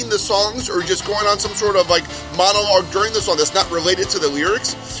between the songs, or just going on some sort of, like, monologue during the song that's not related to the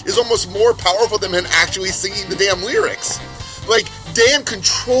lyrics, is almost more powerful than him actually singing the damn lyrics. Like, Dan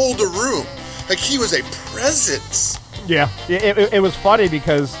controlled the room. Like, he was a presence. Yeah, it was funny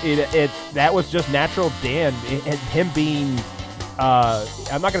because that was just natural Dan. Him being,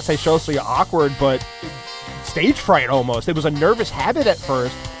 I'm not going to say socially awkward, but stage fright almost. It was a nervous habit at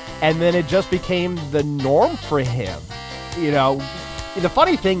first, and then it just became the norm for him. The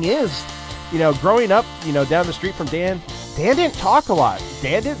funny thing is, growing up, down the street from Dan didn't talk a lot.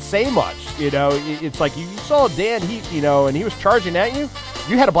 Dan didn't say much. It's like you saw Dan, and he was charging at you.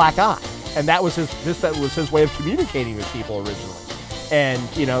 You had a black eye, and that was his way of communicating with people originally. And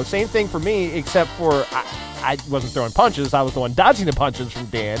same thing for me, except for I wasn't throwing punches. I was the one dodging the punches from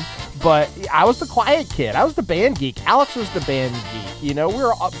Dan. But I was the quiet kid. I was the band geek. Alex was the band geek.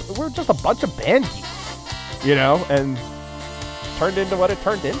 We're just a bunch of band geeks. And turned into what it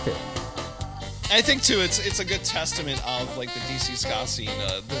turned into. I think too, it's a good testament of, like, the DC ska scene.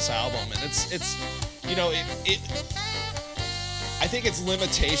 This album, and it's I think its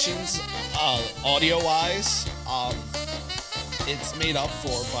limitations, audio wise, it's made up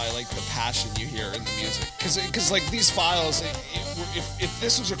for by, like, the passion you hear in the music. Because like, these files, if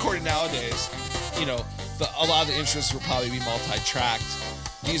this was recorded nowadays, a lot of the instruments would probably be multi-tracked.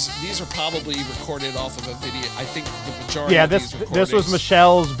 these are probably recorded off of a video. I think the majority. Yeah, of these this was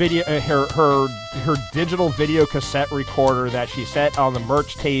Michelle's video, her digital video cassette recorder that she set on the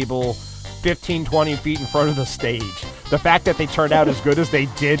merch table, 15, 20 feet in front of the stage. The fact that they turned out as good as they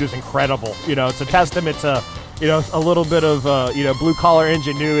did is incredible. You know, it's a testament to, you know, a little bit of blue collar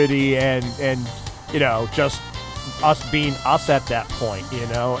ingenuity and just us being us at that point. You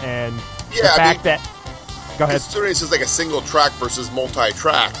know, and the fact that. Go ahead. Considering it's just like a single track versus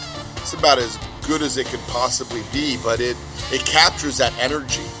multi-track, it's about as good as it could possibly be, but it captures that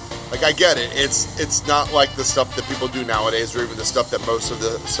energy. Like, I get it. It's not like the stuff that people do nowadays, or even the stuff that most of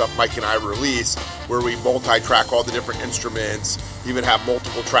the stuff Mike and I release, where we multi-track all the different instruments, even have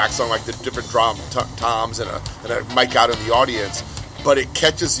multiple tracks on like the different drum toms and a mic out in the audience. But it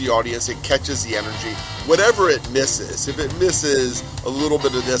catches the audience, it catches the energy. Whatever it misses, if it misses a little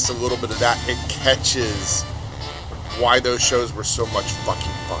bit of this, a little bit of that, it catches why those shows were so much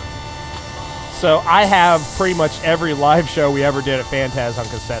fucking fun. So I have pretty much every live show we ever did at Phantasm on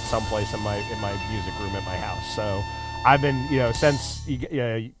cassette someplace in my music room at my house. So I've been, since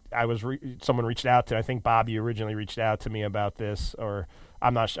someone reached out to, I think Bob, you originally reached out to me about this, or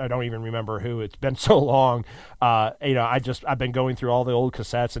I'm not sure, I don't even remember who. It's been so long. I've been going through all the old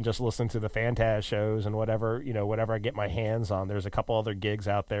cassettes and just listening to the Phantasm shows and whatever I get my hands on. There's a couple other gigs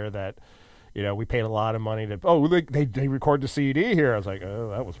out there that, we paid a lot of money to. Oh, they record the CD here. I was like,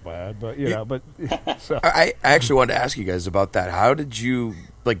 oh, that was bad, but So I actually wanted to ask you guys about that. How did you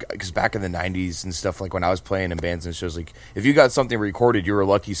because back in the '90s and stuff, like when I was playing in bands and shows, like if you got something recorded, you were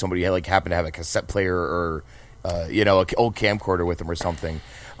lucky somebody had happened to have a cassette player or an old camcorder with them or something.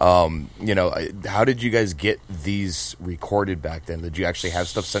 How did you guys get these recorded back then? Did you actually have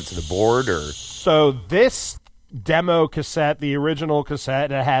stuff sent to the board, or? So this demo cassette, the original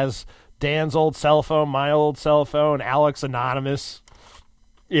cassette, it has Dan's old cell phone, my old cell phone, Alex Anonymous,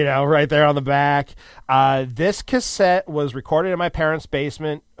 right there on the back. This cassette was recorded in my parents'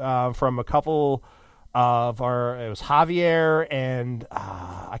 basement from a couple of it was Javier and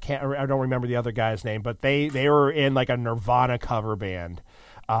I don't remember the other guy's name, but they were in like a Nirvana cover band.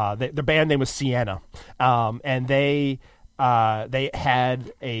 The band name was Sienna, and they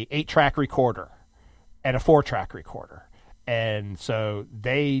had a 8-track recorder and a 4-track recorder, and so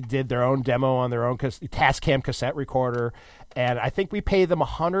they did their own demo on their own Tascam cassette recorder, and I think we paid them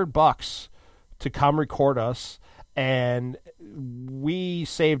 $100 to come record us. And we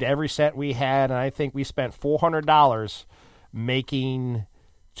saved every cent we had, and I think we spent $400 making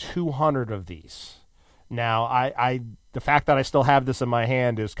 200 of these. Now, the fact that I still have this in my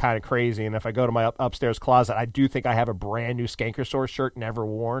hand is kind of crazy, and if I go to my upstairs closet, I do think I have a brand new Skanker Store shirt never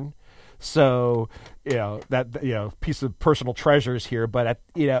worn. So, piece of personal treasures here, but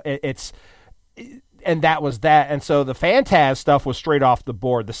and that was that. And so the Phantasm stuff was straight off the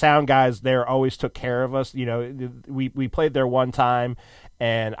board. The sound guys there always took care of us. We played there one time,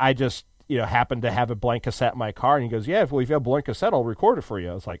 and I just, happened to have a blank cassette in my car. And he goes, yeah, well, if you have a blank cassette, I'll record it for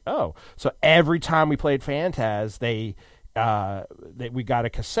you. I was like, oh. So every time we played Phantasm, we got a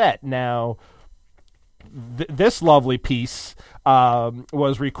cassette. Now, this lovely piece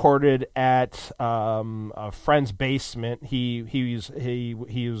was recorded at a friend's basement. He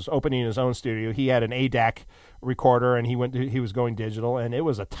was opening his own studio. He had an ADAC recorder, and he was going digital, and it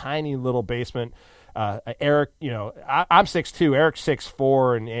was a tiny little basement. Eric, I'm 6'2", Eric's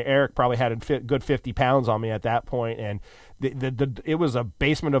 6'4", and Eric probably had a good 50 pounds on me at that point, and it was a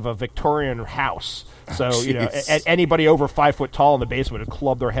basement of a Victorian house. So anybody over 5 foot tall in the basement would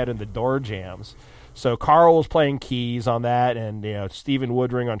club their head in the door jambs. So Carl was playing keys on that, and Stephen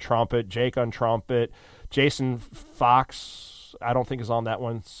Woodring on trumpet, Jake on trumpet, Jason Fox, I don't think is on that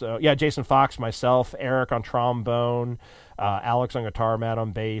one. So yeah, Jason Fox, myself, Eric on trombone, Alex on guitar, Matt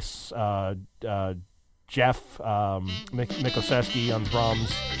on bass, Jeff Mikoseski on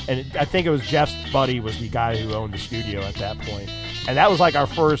drums, and I think it was Jeff's buddy was the guy who owned the studio at that point, and that was like our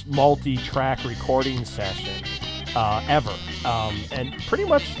first multi-track recording session ever, and pretty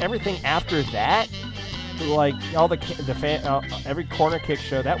much everything after that, like all every corner kick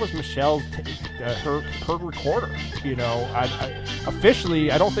show, that was Michelle's her recorder. I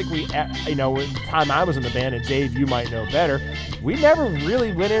officially, I don't think we, the time I was in the band, and Dave, you might know better, we never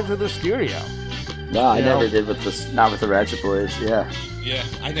really went into the studio. No, I never did not with the Ratchet Boys. Yeah,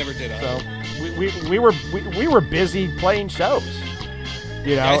 I never did. So we were busy playing shows.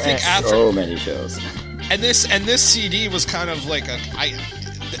 I think after so many shows. And this CD was kind of like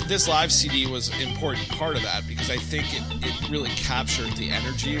this live CD was an important part of that, because I think it really captured the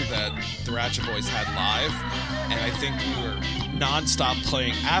energy that the Ratchet Boys had live, and I think we were non-stop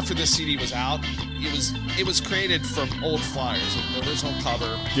playing after the CD was out. It was created from old flyers. The original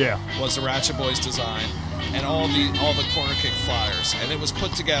cover was the Ratchet Boys design, and all the corner kick flyers, and it was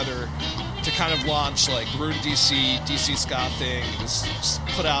put together to kind of launch like Rude DC Ska thing. It was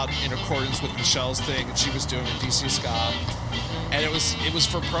put out in accordance with Michelle's thing that she was doing in DC Ska, and it was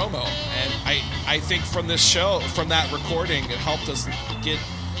for promo. And I think from this show, from that recording, it helped us get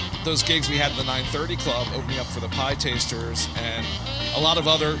those gigs we had at the 930 Club, opening up for the Pie Tasters, and a lot of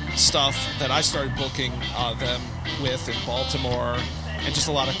other stuff that I started booking them with in Baltimore, and just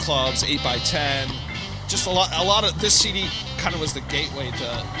a lot of clubs, 8x10. Just a lot of this CD kind of was the gateway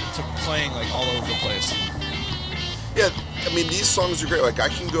to playing like all over the place. Yeah, I mean, these songs are great. Like, I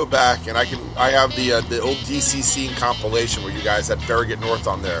can go back and I have the old DC Scene compilation where you guys had Farragut North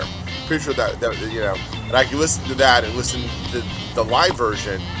on there. Pretty sure that and I can listen to that and listen to the live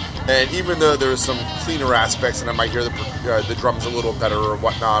version. And even though there's some cleaner aspects, and I might hear the drums a little better or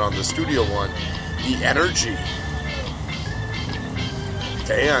whatnot on the studio one, the energy,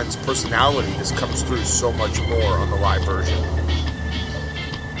 Dan's personality just comes through so much more on the live version.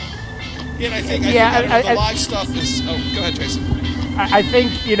 Yeah, and I think the live stuff is. Oh, go ahead, Jason. I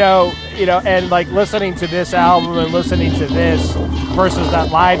think and like listening to this album and listening to this versus that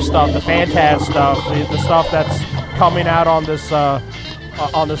live stuff, the Phantasm stuff, the stuff that's coming out on this vinyl,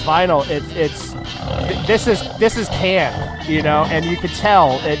 this is canned, and you could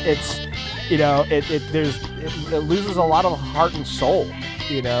tell it loses a lot of heart and soul,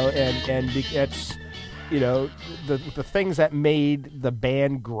 and it's the things that made the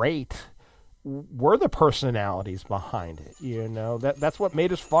band great were the personalities behind it. That's what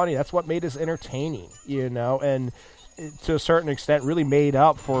made us funny. That's what made us entertaining. And to a certain extent, really made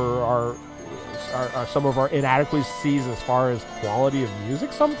up for our some of our inadequacies as far as quality of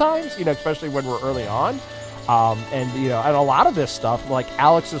music. Sometimes, especially when we're early on, and a lot of this stuff, like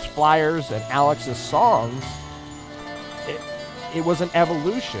Alex's flyers and Alex's songs, it was an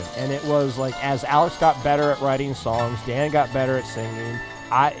evolution, and it was like as Alex got better at writing songs, Dan got better at singing.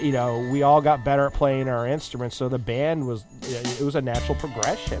 We all got better at playing our instruments, so the band was a natural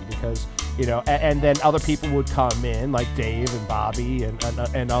progression because, and then other people would come in like Dave and Bobby and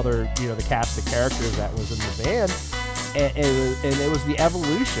other, the cast of characters that was in the band, and it was the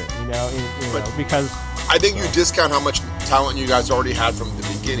evolution, because I think you discount how much talent you guys already had from the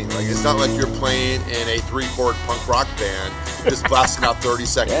beginning. Like, it's not like you're playing in a 3-chord punk rock band just blasting out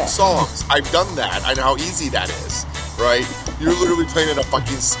 30-second songs. I've done that. I know how easy that is, right? You're literally playing in a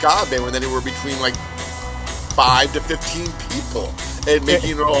fucking ska band with anywhere between like 5 to 15 people and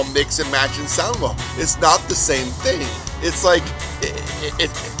making it all mix and match and sound well. It's not the same thing. It's like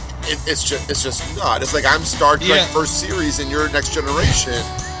it's just not. It's like I'm Star Trek first series and you're Next Generation.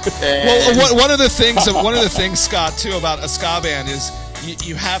 Well, one of the things, Scott, too, about a ska band is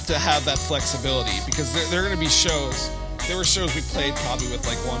you have to have that flexibility, because there are going to be shows. There were shows we played probably with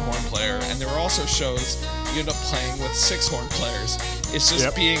like one horn player, and there were also shows you end up playing with 6 horn players. It's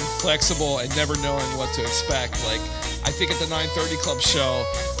just being flexible and never knowing what to expect. Like, I think at the 930 Club show,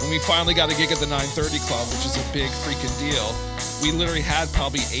 when we finally got a gig at the 930 Club, which is a big freaking deal, we literally had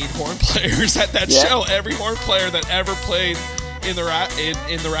probably 8 horn players at that show. Every horn player that ever played in the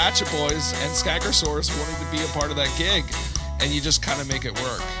Ratchet Boys and Skankersaurus wanted to be a part of that gig, and you just kind of make it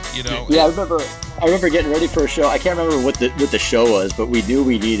work, Yeah, I remember getting ready for a show. I can't remember what the show was, but we knew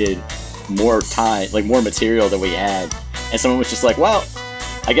we needed more time, like more material than we had, and someone was just like, "Well,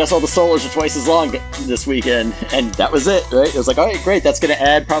 I guess all the solos are twice as long this weekend," and that was it, right? It was like, "All right, great. That's going to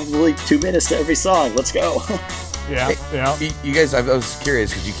add probably 2 minutes to every song. Let's go." You guys, I was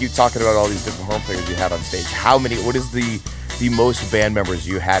curious because you keep talking about all these different horn players you had on stage. What is the most band members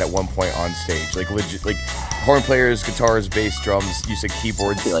you had at one point on stage? Like legit, like horn players, guitars, bass, drums. You said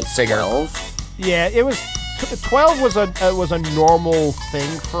keyboards, like singer. 12? Yeah, it was 12 was a normal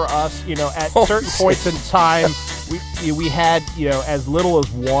thing for us. At certain points in time, we had as little as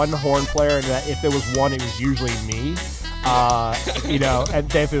 1 horn player, and that if there was 1, it was usually me. And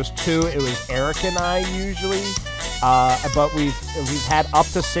then if it was 2, it was Eric and I usually. But we've had up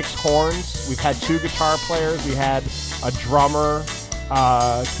to 6 horns. We've had 2 guitar players. We had a drummer,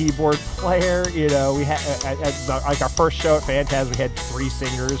 keyboard player. We had like our first show at Phantasm, we had 3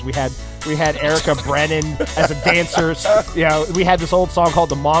 singers. We had Erica Brennan as a dancer. We had this old song called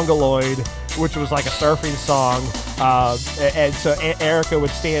 "The Mongoloid," which was like a surfing song, and so Erica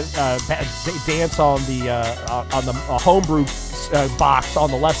would dance on the homebrew box on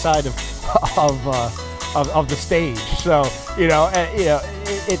the left side of the stage. So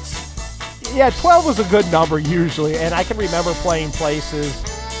it's 12 was a good number usually, and I can remember playing places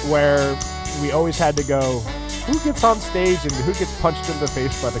where we always had to go, who gets on stage and who gets punched in the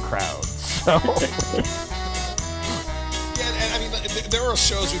face by the crowd. So. Yeah, and I mean, there were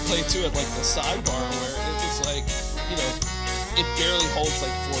shows we played too at like the Sidebar where it was like, you know, it barely holds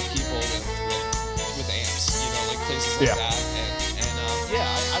like 4 people with amps, you know, like places like that. And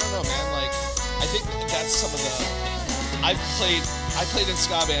I don't know, man. Like, I think that's some of the. I played in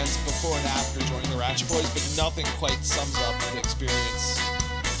ska bands before and after joining the Ratchet Boys, but nothing quite sums up the experience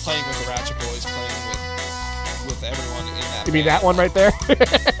playing with the Ratchet Boys, playing with everyone in that. You mean that one right there?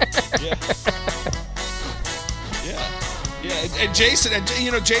 Yeah, and Jason,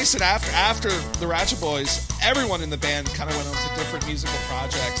 Jason after the Ratchet Boys, everyone in the band kind of went on to different musical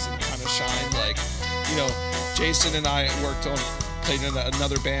projects and kind of shined. Like, you know, Jason and I played in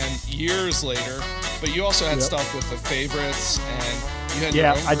another band years later, but you also had stuff with the Favorites, and you had your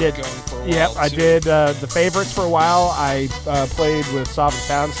own group going for a while. Yep, I did the Favorites for a while. I played with Sovereign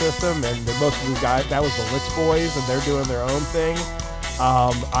Sound System, and most of the guys, that was the Litz Boys, and they're doing their own thing.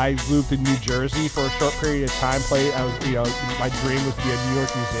 I moved to New Jersey for a short period of time. My dream was to be a New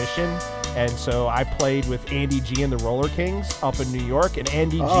York musician, and so I played with Andy G and the Roller Kings up in New York. And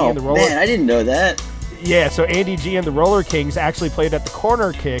Andy G and the Roller. Man, I didn't know that. Yeah, so Andy G and the Roller Kings actually played at the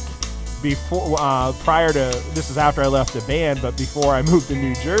Corner Kick before, prior to, this is after I left the band, but before I moved to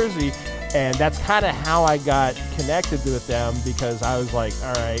New Jersey. And that's kind of how I got connected with them, because I was like,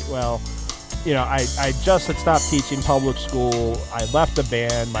 all right, well, you know, I just had stopped teaching public school. I left the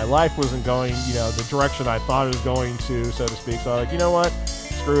band. My life wasn't going, you know, the direction I thought it was going to, so to speak. So I was like, you know what?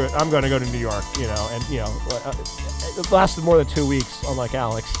 Screw it. I'm going to go to New York, you know. And, you know, it lasted more than 2 weeks, unlike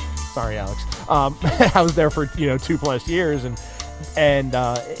Alex. Sorry, Alex. I was there for, 2+ years, and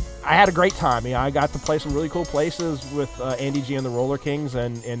I had a great time. You know, I got to play some really cool places with Andy G and the Roller Kings,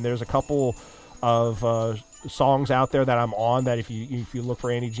 and there's a couple of songs out there that I'm on that if you look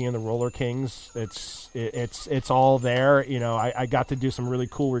for Andy G and the Roller Kings, it's all there. You know, I got to do some really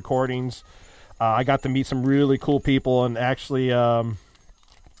cool recordings. I got to meet some really cool people, and actually,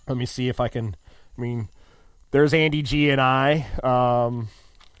 let me see if I can. I mean, there's Andy G and I.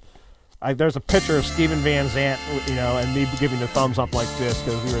 There's a picture of Steven Van Zandt, you know, and me giving the thumbs up like this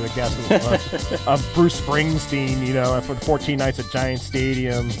because we were the guests of Bruce Springsteen, you know, for 14 nights at Giant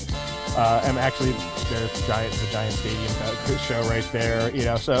Stadium. And actually, there's the Giant Stadium show right there, you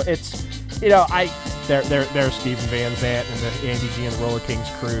know. So it's, you know, there's Steven Van Zandt and the Andy G and the Roller Kings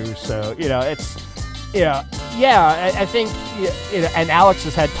crew. So, you know, it's, you know, yeah, I think, you know, and Alex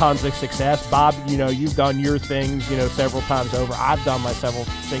has had tons of success. Bob, you know, you've done your things, you know, several times over. I've done my several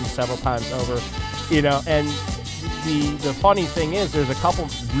things several times over, you know, and the funny thing is there's a couple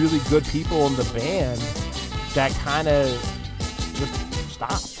really good people in the band that kind of just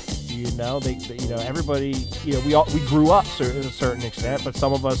stopped. You know, they you know, everybody, you know, we grew up to a certain extent, but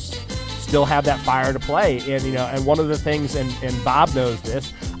some of us still have that fire to play. And, you know, and one of the things, and Bob knows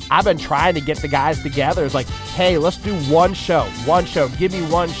this, I've been trying to get the guys together. It's like, hey, let's do one show. Give me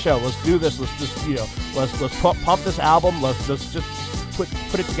one show. Let's do this. Let's just, you know, let's pump this album. Let's just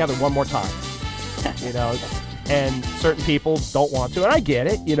put it together one more time. You know, and certain people don't want to, and I get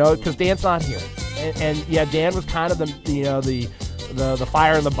it, you know, because Dan's not here. And yeah, Dan was kind of the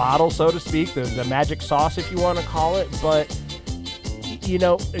fire in the bottle, so to speak, the magic sauce, if you want to call it. But, you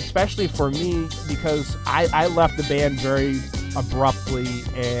know, especially for me, because I left the band very abruptly,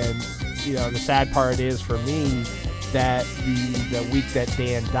 and, you know, the sad part is for me that the week that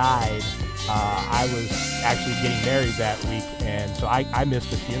Dan died, I was actually getting married that week, and so I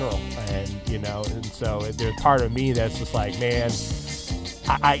missed the funeral, and, you know, and so there's part of me that's just like, man,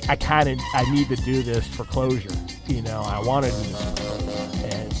 I need to do this for closure. You know, I wanted to do this.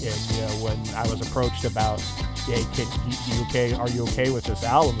 And you know, when I was approached about, hey, are you okay with this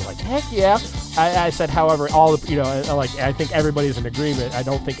album? I'm like, heck yeah. I said, however, all the, you know, like, I think everybody's in agreement. I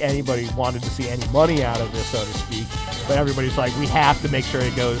don't think anybody wanted to see any money out of this, so to speak. But everybody's like, we have to make sure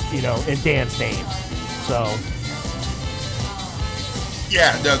it goes, you know, in Dan's name. So.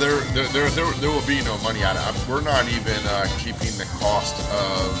 Yeah, no, there will be no money out of it. We're not even keeping the cost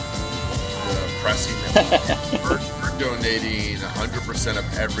of the pressing. We're donating 100%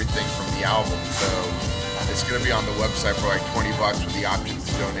 of everything from the album. So it's going to be on the website for like $20 with the option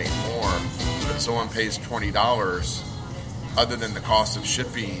to donate more. But if someone pays $20, other than the cost of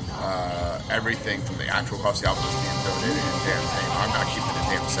shipping, everything from the actual cost of the album is being donated in Dan's name. I'm not keeping a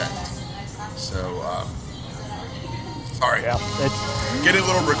damn cent. So, sorry. Yeah, getting a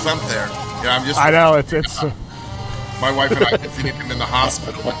little reclamped there. Yeah, I know it's. My wife and I visited him in the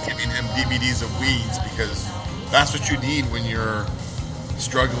hospital and giving him DVDs of Weeds because that's what you need when you're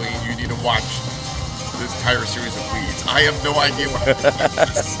struggling. You need to watch this entire series of Weeds. I have no idea what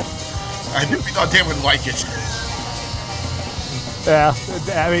I knew we thought Dan would like it. Yeah,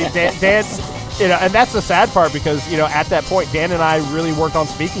 I mean, Dan, and that's the sad part because at that point, Dan and I really worked on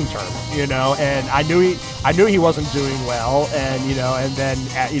speaking terms, and I knew he wasn't doing well, and and then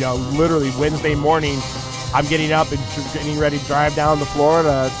literally Wednesday morning, I'm getting up and getting ready to drive down to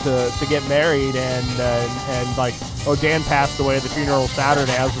Florida to get married, and like, Dan passed away at the funeral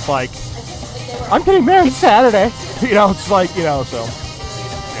Saturday. I was just like, I'm getting married Saturday, it's like so.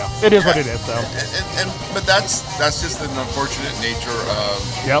 It is what it is, though. But that's just an unfortunate nature of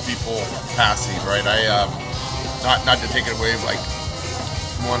people passing, right? Not to take it away, like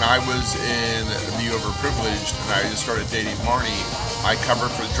when I was in the Overprivileged and I just started dating Marnie, I covered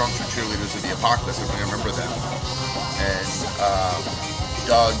for the Drums and Cheerleaders of the Apocalypse. I remember them. And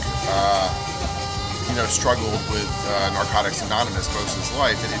Doug, struggled with Narcotics Anonymous most of his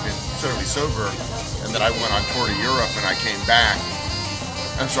life, and he'd been totally sober. And then I went on tour to Europe, and I came back.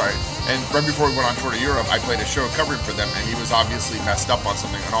 I'm sorry. And right before we went on tour to Europe, I played a show covering for them, and he was obviously messed up on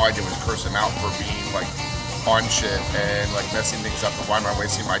something, and all I did was curse him out for being like on shit and like messing things up. And why am I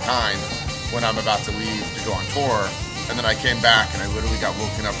wasting my time when I'm about to leave to go on tour? And then I came back, and I literally got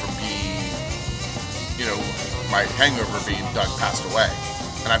woken up from being, my hangover being Doug passed away,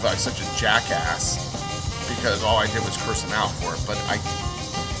 and I felt like such a jackass because all I did was curse him out for it. But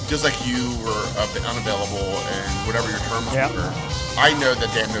just like you were a bit unavailable and whatever your terms were, I know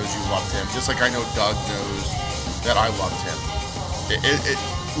that Dan knows you loved him, just like I know Doug knows that I loved him.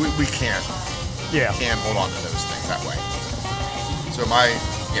 We can't hold on to those things that way. So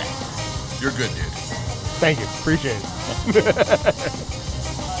you're good, dude. Thank you, appreciate it.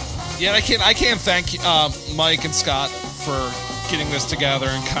 Yeah, I can't thank Mike and Scott for getting this together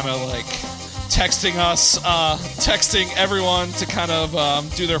and kind of like texting us, texting everyone to kind of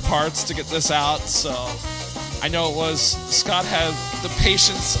do their parts to get this out. So I know Scott had the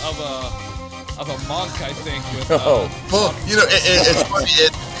patience of a monk, I think. With, well, it's funny.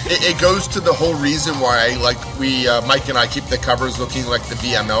 It goes to the whole reason why Mike and I keep the covers looking like the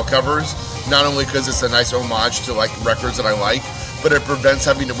BML covers. Not only because it's a nice homage to like records that I like, but it prevents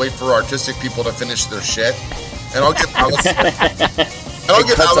having to wait for artistic people to finish their shit. And I'll get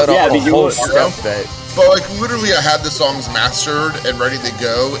But like literally, I had the songs mastered and ready to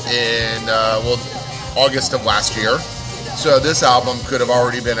go in August of last year. So this album could have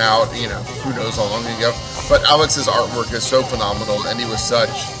already been out, who knows how long ago. But Alex's artwork is so phenomenal, and he was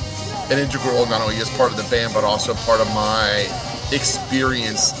such an integral, not only as part of the band, but also part of my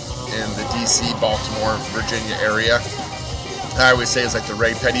experience in the DC, Baltimore, Virginia area. I always say it's like the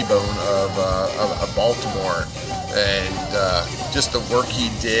Ray Pettibone of Baltimore. And just the work he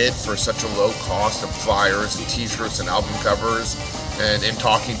did for such a low cost of flyers and t-shirts and album covers. And in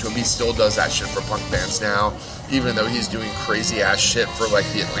talking to him, he still does that shit for punk bands now, even though he's doing crazy ass shit for like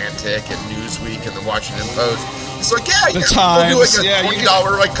the Atlantic and Newsweek and the Washington Post. It's like, the Times. We'll do like a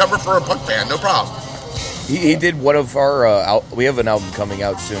 $20 like cover for a punk band, no problem. He did one of our. We have an album coming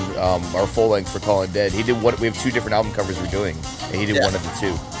out soon. Our full length for Calling Dead. He did what we have two different album covers we're doing, and he did one of the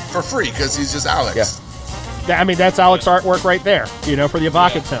two for free because he's just Alex. Yeah. I mean, that's Alex artwork right there. For the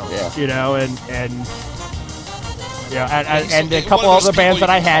Evocative Tone. And a couple of other bands that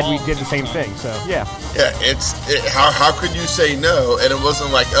I had, we did the same thing. So how could you say no? And it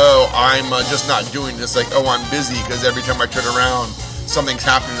wasn't like, oh, I'm just not doing this. Like, oh, I'm busy because every time I turn around, something's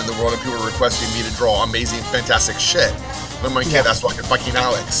happening in the world and people are requesting me to draw amazing, fantastic shit. And I'm like, that's fucking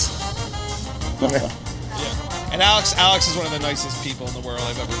Alex. And Alex is one of the nicest people in the world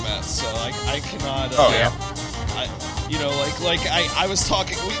I've ever met. So I cannot. I was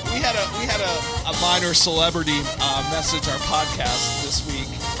talking. We had a minor celebrity message our podcast this week,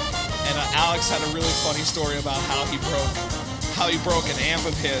 and Alex had a really funny story about how he broke an amp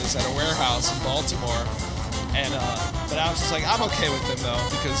of his at a warehouse in Baltimore. And but Alex was like, I'm okay with him though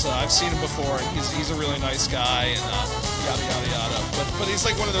because I've seen him before and he's a really nice guy and yada yada yada. But he's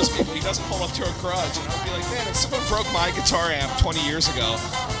like one of those people, he doesn't hold up to a grudge. And I'd be like, man, if someone broke my guitar amp 20 years ago,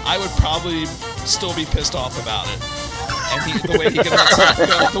 I would probably still be pissed off about it. And the way he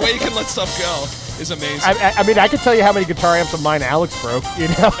can let stuff go is amazing. I mean, I could tell you how many guitar amps of mine Alex broke.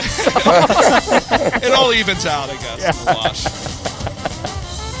 It all evens out, I guess. Yeah. In the wash.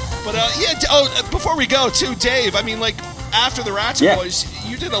 But before we go, too, Dave, I mean, like, after the Ratchet Boys,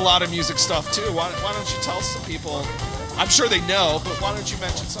 you did a lot of music stuff, too. Why don't you tell some people? I'm sure they know, but why don't you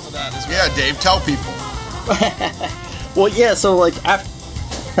mention some of that as well? Yeah, Dave, tell people. Well, yeah, so, like, after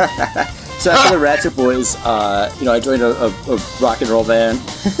the Ratchet Boys, I joined a rock and roll band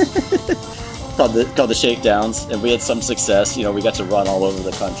called the Shakedowns, and we had some success. We got to run all over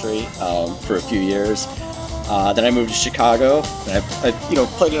the country for a few years. Then I moved to Chicago, and I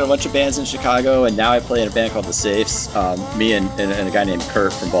played in a bunch of bands in Chicago, and now I play in a band called The Safes. Me and a guy named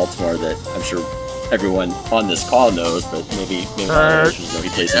Kurt from Baltimore that I'm sure everyone on this call knows, but maybe not listeners know. He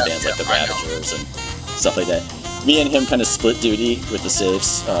plays in bands like the Ravagers and stuff like that. Me and him kind of split duty with The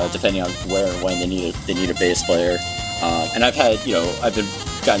Safes, depending on where and when they need a bass player. And I've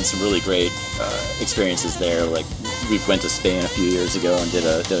gotten some really great experiences there. Like we went to Spain a few years ago and did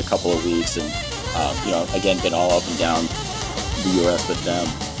a couple of weeks, and again been all up and down the U.S. with them.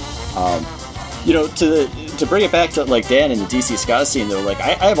 To bring it back to like Dan and the DC ska scene, though, like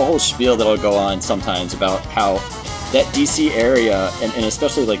I have a whole spiel that I'll go on sometimes about how that DC area and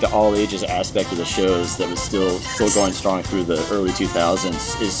especially like the all ages aspect of the shows that was still going strong through the early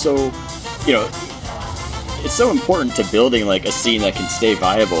 2000s is so, it's so important to building like a scene that can stay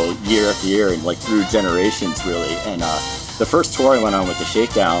viable year after year and like through generations really. And the first tour I went on with the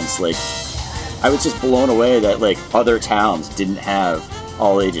Shakedowns, like I was just blown away that like other towns didn't have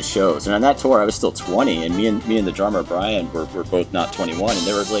all ages shows. And on that tour I was still 20, and me and the drummer Brian were both not 21, and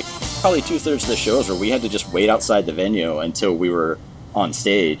there was like probably 2/3 of the shows where we had to just wait outside the venue until we were on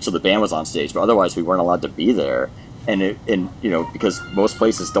stage, so the band was on stage, but otherwise we weren't allowed to be there. And because most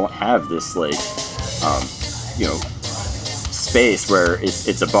places don't have this like space where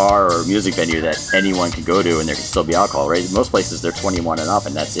it's a bar or a music venue that anyone can go to and there can still be alcohol, right? Most places they're 21 and up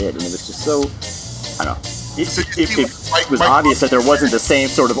and that's it. And it was just so, I don't know. It was obvious that there wasn't the same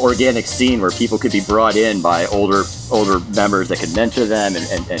sort of organic scene where people could be brought in by older members that could mentor them and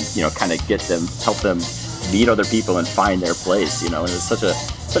kind of help them meet other people and find their place, and it was such a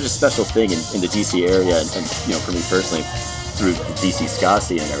special thing in the DC area and for me personally through the DC ska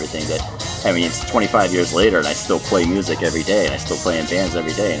scene and everything that, I mean, it's 25 years later and I still play music every day and I still play in bands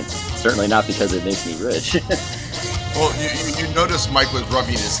every day, and it's certainly not because it makes me rich. Well, you notice Mike was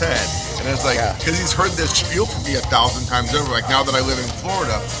rubbing his head, and it's like, because he's heard this spiel from me 1,000 times over. Like, now that I live in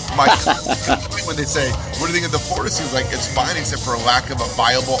Florida, Mike, when they say, what do you think of the Florida scene? He's like, it's fine, except for a lack of a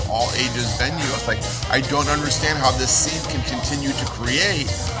viable all-ages venue. I was like, I don't understand how this scene can continue to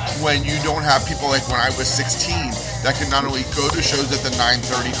create when you don't have people like when I was 16 that could not only go to shows at the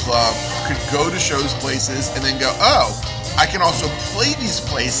 930 Club, could go to shows places, and then go, oh, I can also play these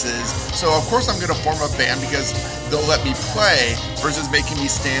places, so of course I'm going to form a band because they'll let me play versus making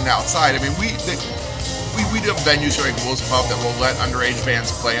me stand outside. I mean, we do venues like Will's Pub that will let underage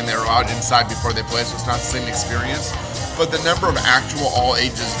bands play and they're allowed inside before they play, so it's not the same experience. But the number of actual all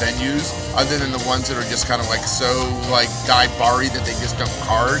ages venues, other than the ones that are just kind of like so like dive-bar-y that they just don't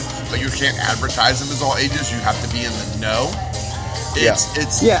card, but you can't advertise them as all ages, you have to be in the know. It's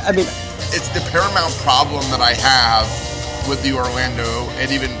the paramount problem that I have with the Orlando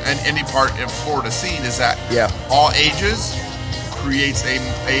and even any part in Florida scene is that all ages creates a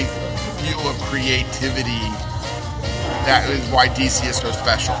feel of creativity. That is why DC is so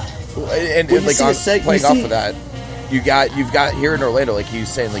special. And like playing off of that, you've got here in Orlando, like you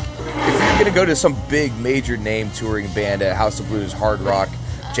saying, like if you're gonna go to some big major name touring band at House of Blues, Hard Rock,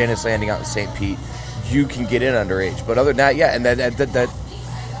 Janus Landing out in St. Pete, you can get in underage. But other than that, and that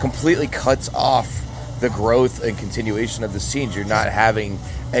completely cuts off the growth and continuation of the scenes. You're not having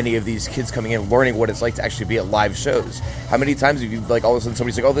any of these kids coming in learning what it's like to actually be at live shows. How many times have you, like, all of a sudden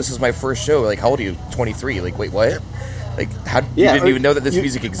somebody's like, oh, this is my first show. Like, how old are you? 23. Like, wait, what? Like, how you didn't even know that this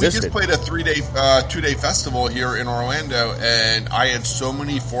music existed. We just played a 2-day festival here in Orlando, and I had so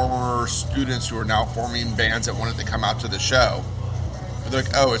many former students who are now forming bands that wanted to come out to the show. But they're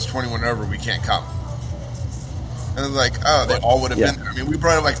like, oh, it's 21 over, we can't come. And they're like, oh, they all would have been there. I mean, we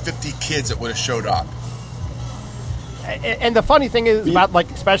brought up like 50 kids that would have showed up. And the funny thing is about, like,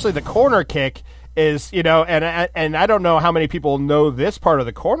 especially the corner kick is, and I don't know how many people know this part of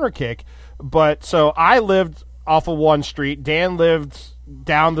the corner kick, but so I lived off of one street. Dan lived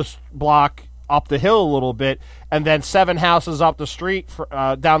down the block, up the hill a little bit, and then 7 houses up the street,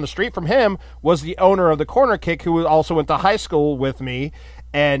 down the street from him was the owner of the corner kick, who also went to high school with me.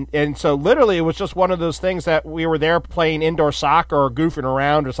 And so literally it was just one of those things that we were there playing indoor soccer or goofing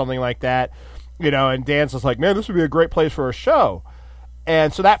around or something like that. And Dan's just like, man, this would be a great place for a show.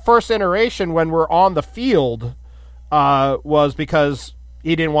 And so that first iteration when we're on the field was because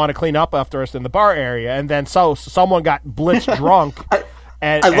he didn't want to clean up after us in the bar area. And then so someone got blitzed drunk.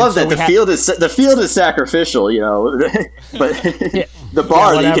 I love that. The field is sacrificial, but the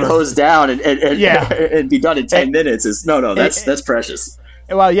bar that you can hose down and be done in 10 minutes is that's precious.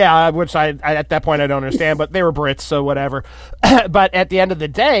 Well, yeah, which I at that point I don't understand, but they were Brits, so whatever. But at the end of the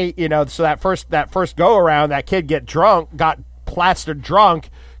day, so that first go around, that kid got plastered drunk,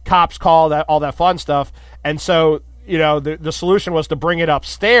 cops called, all that fun stuff, and so the solution was to bring it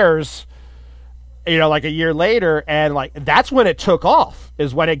upstairs like a year later, and like that's when it took off.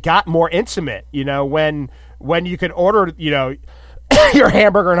 Is when it got more intimate. When you could order your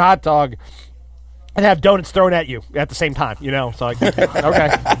hamburger and hot dog and have donuts thrown at you at the same time. So like okay.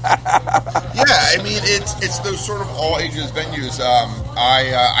 Yeah, I mean it's those sort of all ages venues.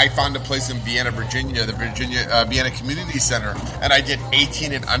 I found a place in Vienna, Virginia, the Vienna Community Center, and I did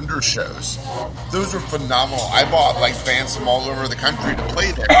 18 and under shows. Those were phenomenal. I bought like bands from all over the country to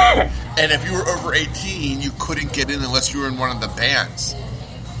play there, and if you were over 18, you couldn't get in unless you were in one of the bands.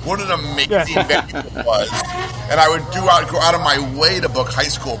 What an amazing venue it was, and I would go out of my way to book high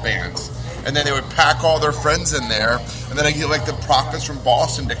school bands. And then they would pack all their friends in there. And then I get like the Prophets from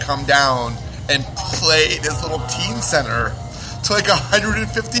Boston to come down and play this little teen center to like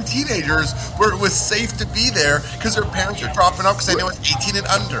 150 teenagers where it was safe to be there because their parents were dropping out because they know it's 18 and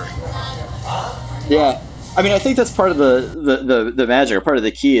under. Yeah. I mean, I think that's part of the magic, or part of the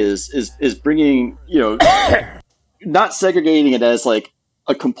key is bringing, not segregating it as like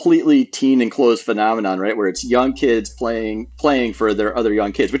a completely teen enclosed phenomenon, right? Where it's young kids playing for their other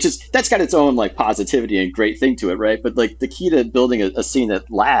young kids, that's got its own like positivity and great thing to it, right? But like the key to building a scene that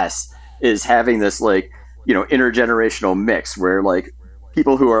lasts is having this like, intergenerational mix where like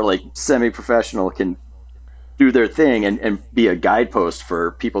people who are like semi-professional can do their thing and be a guidepost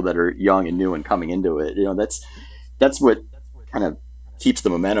for people that are young and new and coming into it. That's what kind of keeps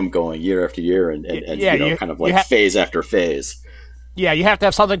the momentum going year after year and kind of like phase after phase. Yeah, you have to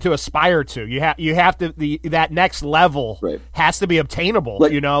have something to aspire to. You have to that next level has to be obtainable.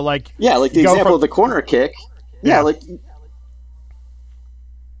 Like the example of the corner kick. We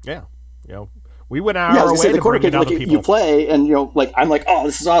went our way the to corner bring kick. in Like other people. You play, and I'm like, oh,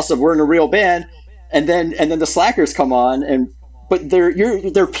 this is awesome. We're in a real band, and then the slackers come on, but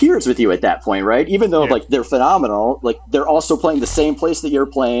they're peers with you at that point, right? Even though like they're phenomenal, like they're also playing the same place that you're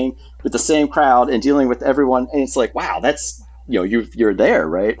playing with the same crowd and dealing with everyone, and it's like, wow, that's. You're there,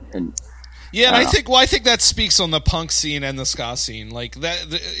 right? And I think that speaks on the punk scene and the ska scene. Like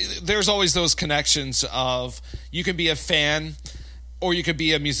that, there's always those connections of you can be a fan or you could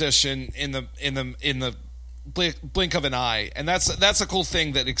be a musician in the blink of an eye, and that's a cool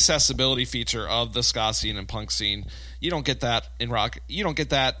thing, that accessibility feature of the ska scene and punk scene. You don't get that in rock. You don't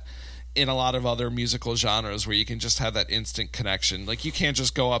get that in a lot of other musical genres where you can just have that instant connection. Like you can't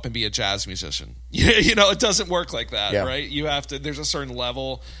just go up and be a jazz musician. It doesn't work like that, right? You have to. There's a certain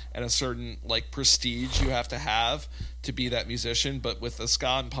level and a certain like prestige you have to be that musician. But with the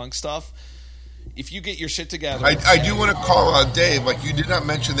ska and punk stuff, if you get your shit together, I do want to call Dave. Like you did not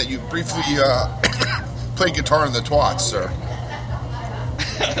mention that you briefly played guitar in the Twats, sir.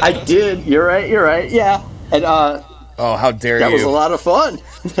 I did. You're right. Yeah, and oh, how dare you! That was a lot of fun.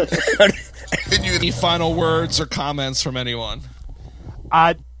 Any final words or comments from anyone?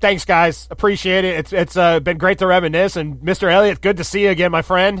 Thanks, guys. Appreciate it. It's been great to reminisce. And Mr. Elliott, good to see you again, my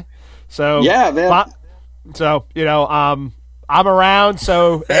friend. So yeah, man. I'm around.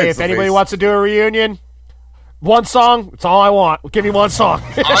 So hey, if anybody wants to do a reunion, one song, it's all I want. Give me one song.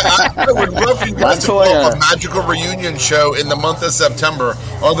 I would love for you guys to pull up a magical reunion show in the month of September.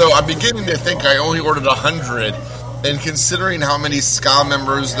 Although I'm beginning to think I only ordered 100. And considering how many ska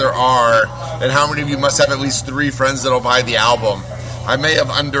members there are, and how many of you must have at least 3 friends that'll buy the album, I may have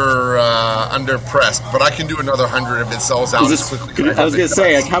underpressed, but I can do another 100 if it sells out as quickly. I was going to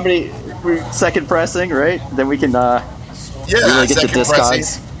say, like, how many second pressing, right? Then we can really get the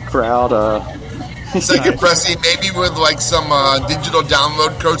Discogs crowd. Second pressing, maybe with like some digital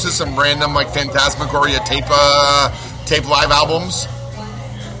download codes, some random like Phantasmagoria tape live albums.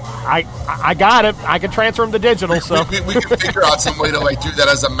 I got it. I can transfer them to digital. So we can figure out some way to like do that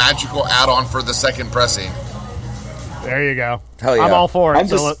as a magical add-on for the second pressing. There you go. Hell yeah. I'm all for it. I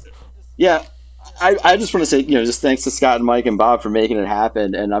just want to say, just thanks to Scott and Mike and Bob for making it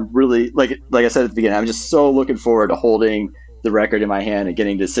happen. And I'm really, like I said at the beginning, I'm just so looking forward to holding the record in my hand and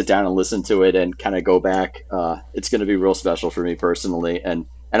getting to sit down and listen to it and kind of go back. It's going to be real special for me personally. And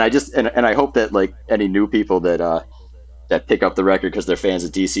I hope that like any new people that pick up the record because they're fans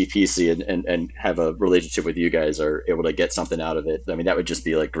of DCPC and have a relationship with you guys are able to get something out of it. I mean, that would just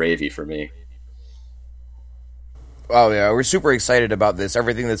be like gravy for me. Oh yeah, we're super excited about this.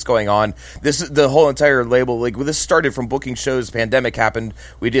 Everything that's going on. This is the whole entire label. Like this started from booking shows. Pandemic happened.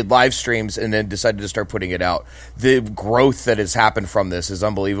 We did live streams and then decided to start putting it out. The growth that has happened from this is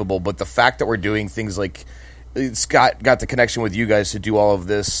unbelievable. But the fact that we're doing things like Scott got the connection with you guys to do all of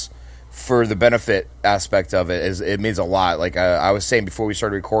this for the benefit aspect of it means a lot. Like I was saying before we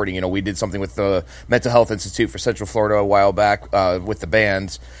started recording, we did something with the Mental Health Institute for Central Florida a while back with the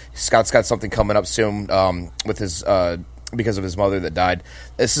band. Scott's got something coming up soon with his because of his mother that died.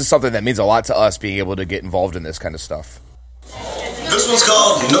 This is something that means a lot to us, being able to get involved in this kind of stuff. This one's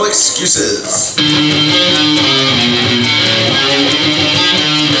called No Excuses.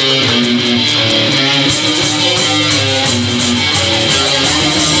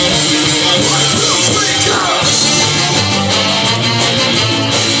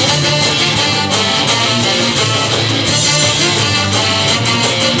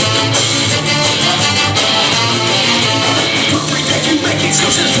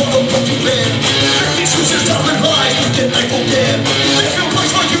 Excuses for the broken man. Make excuses, darling, lies, you get like again. There's no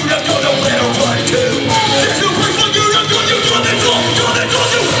place for you to go, nowhere to run to. There's no place for you to go, you're gonna go.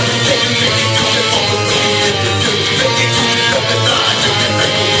 Make excuses for the wicked to do. Make excuses of the night, you get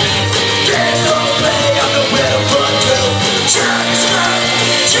like again. There's no way, I know where to run to. Just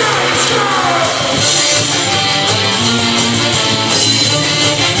go.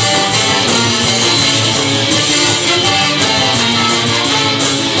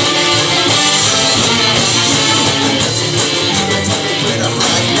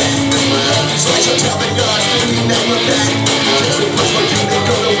 So tell me God, we never back. There's no place for you to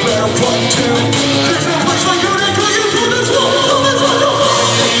go, nowhere to run to. There's no place for you to go, you're gonna go.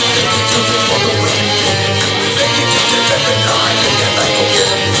 Make excuses every night, you get like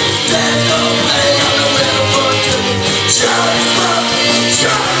again. There's no way, I know where to run to.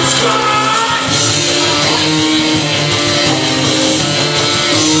 Just go.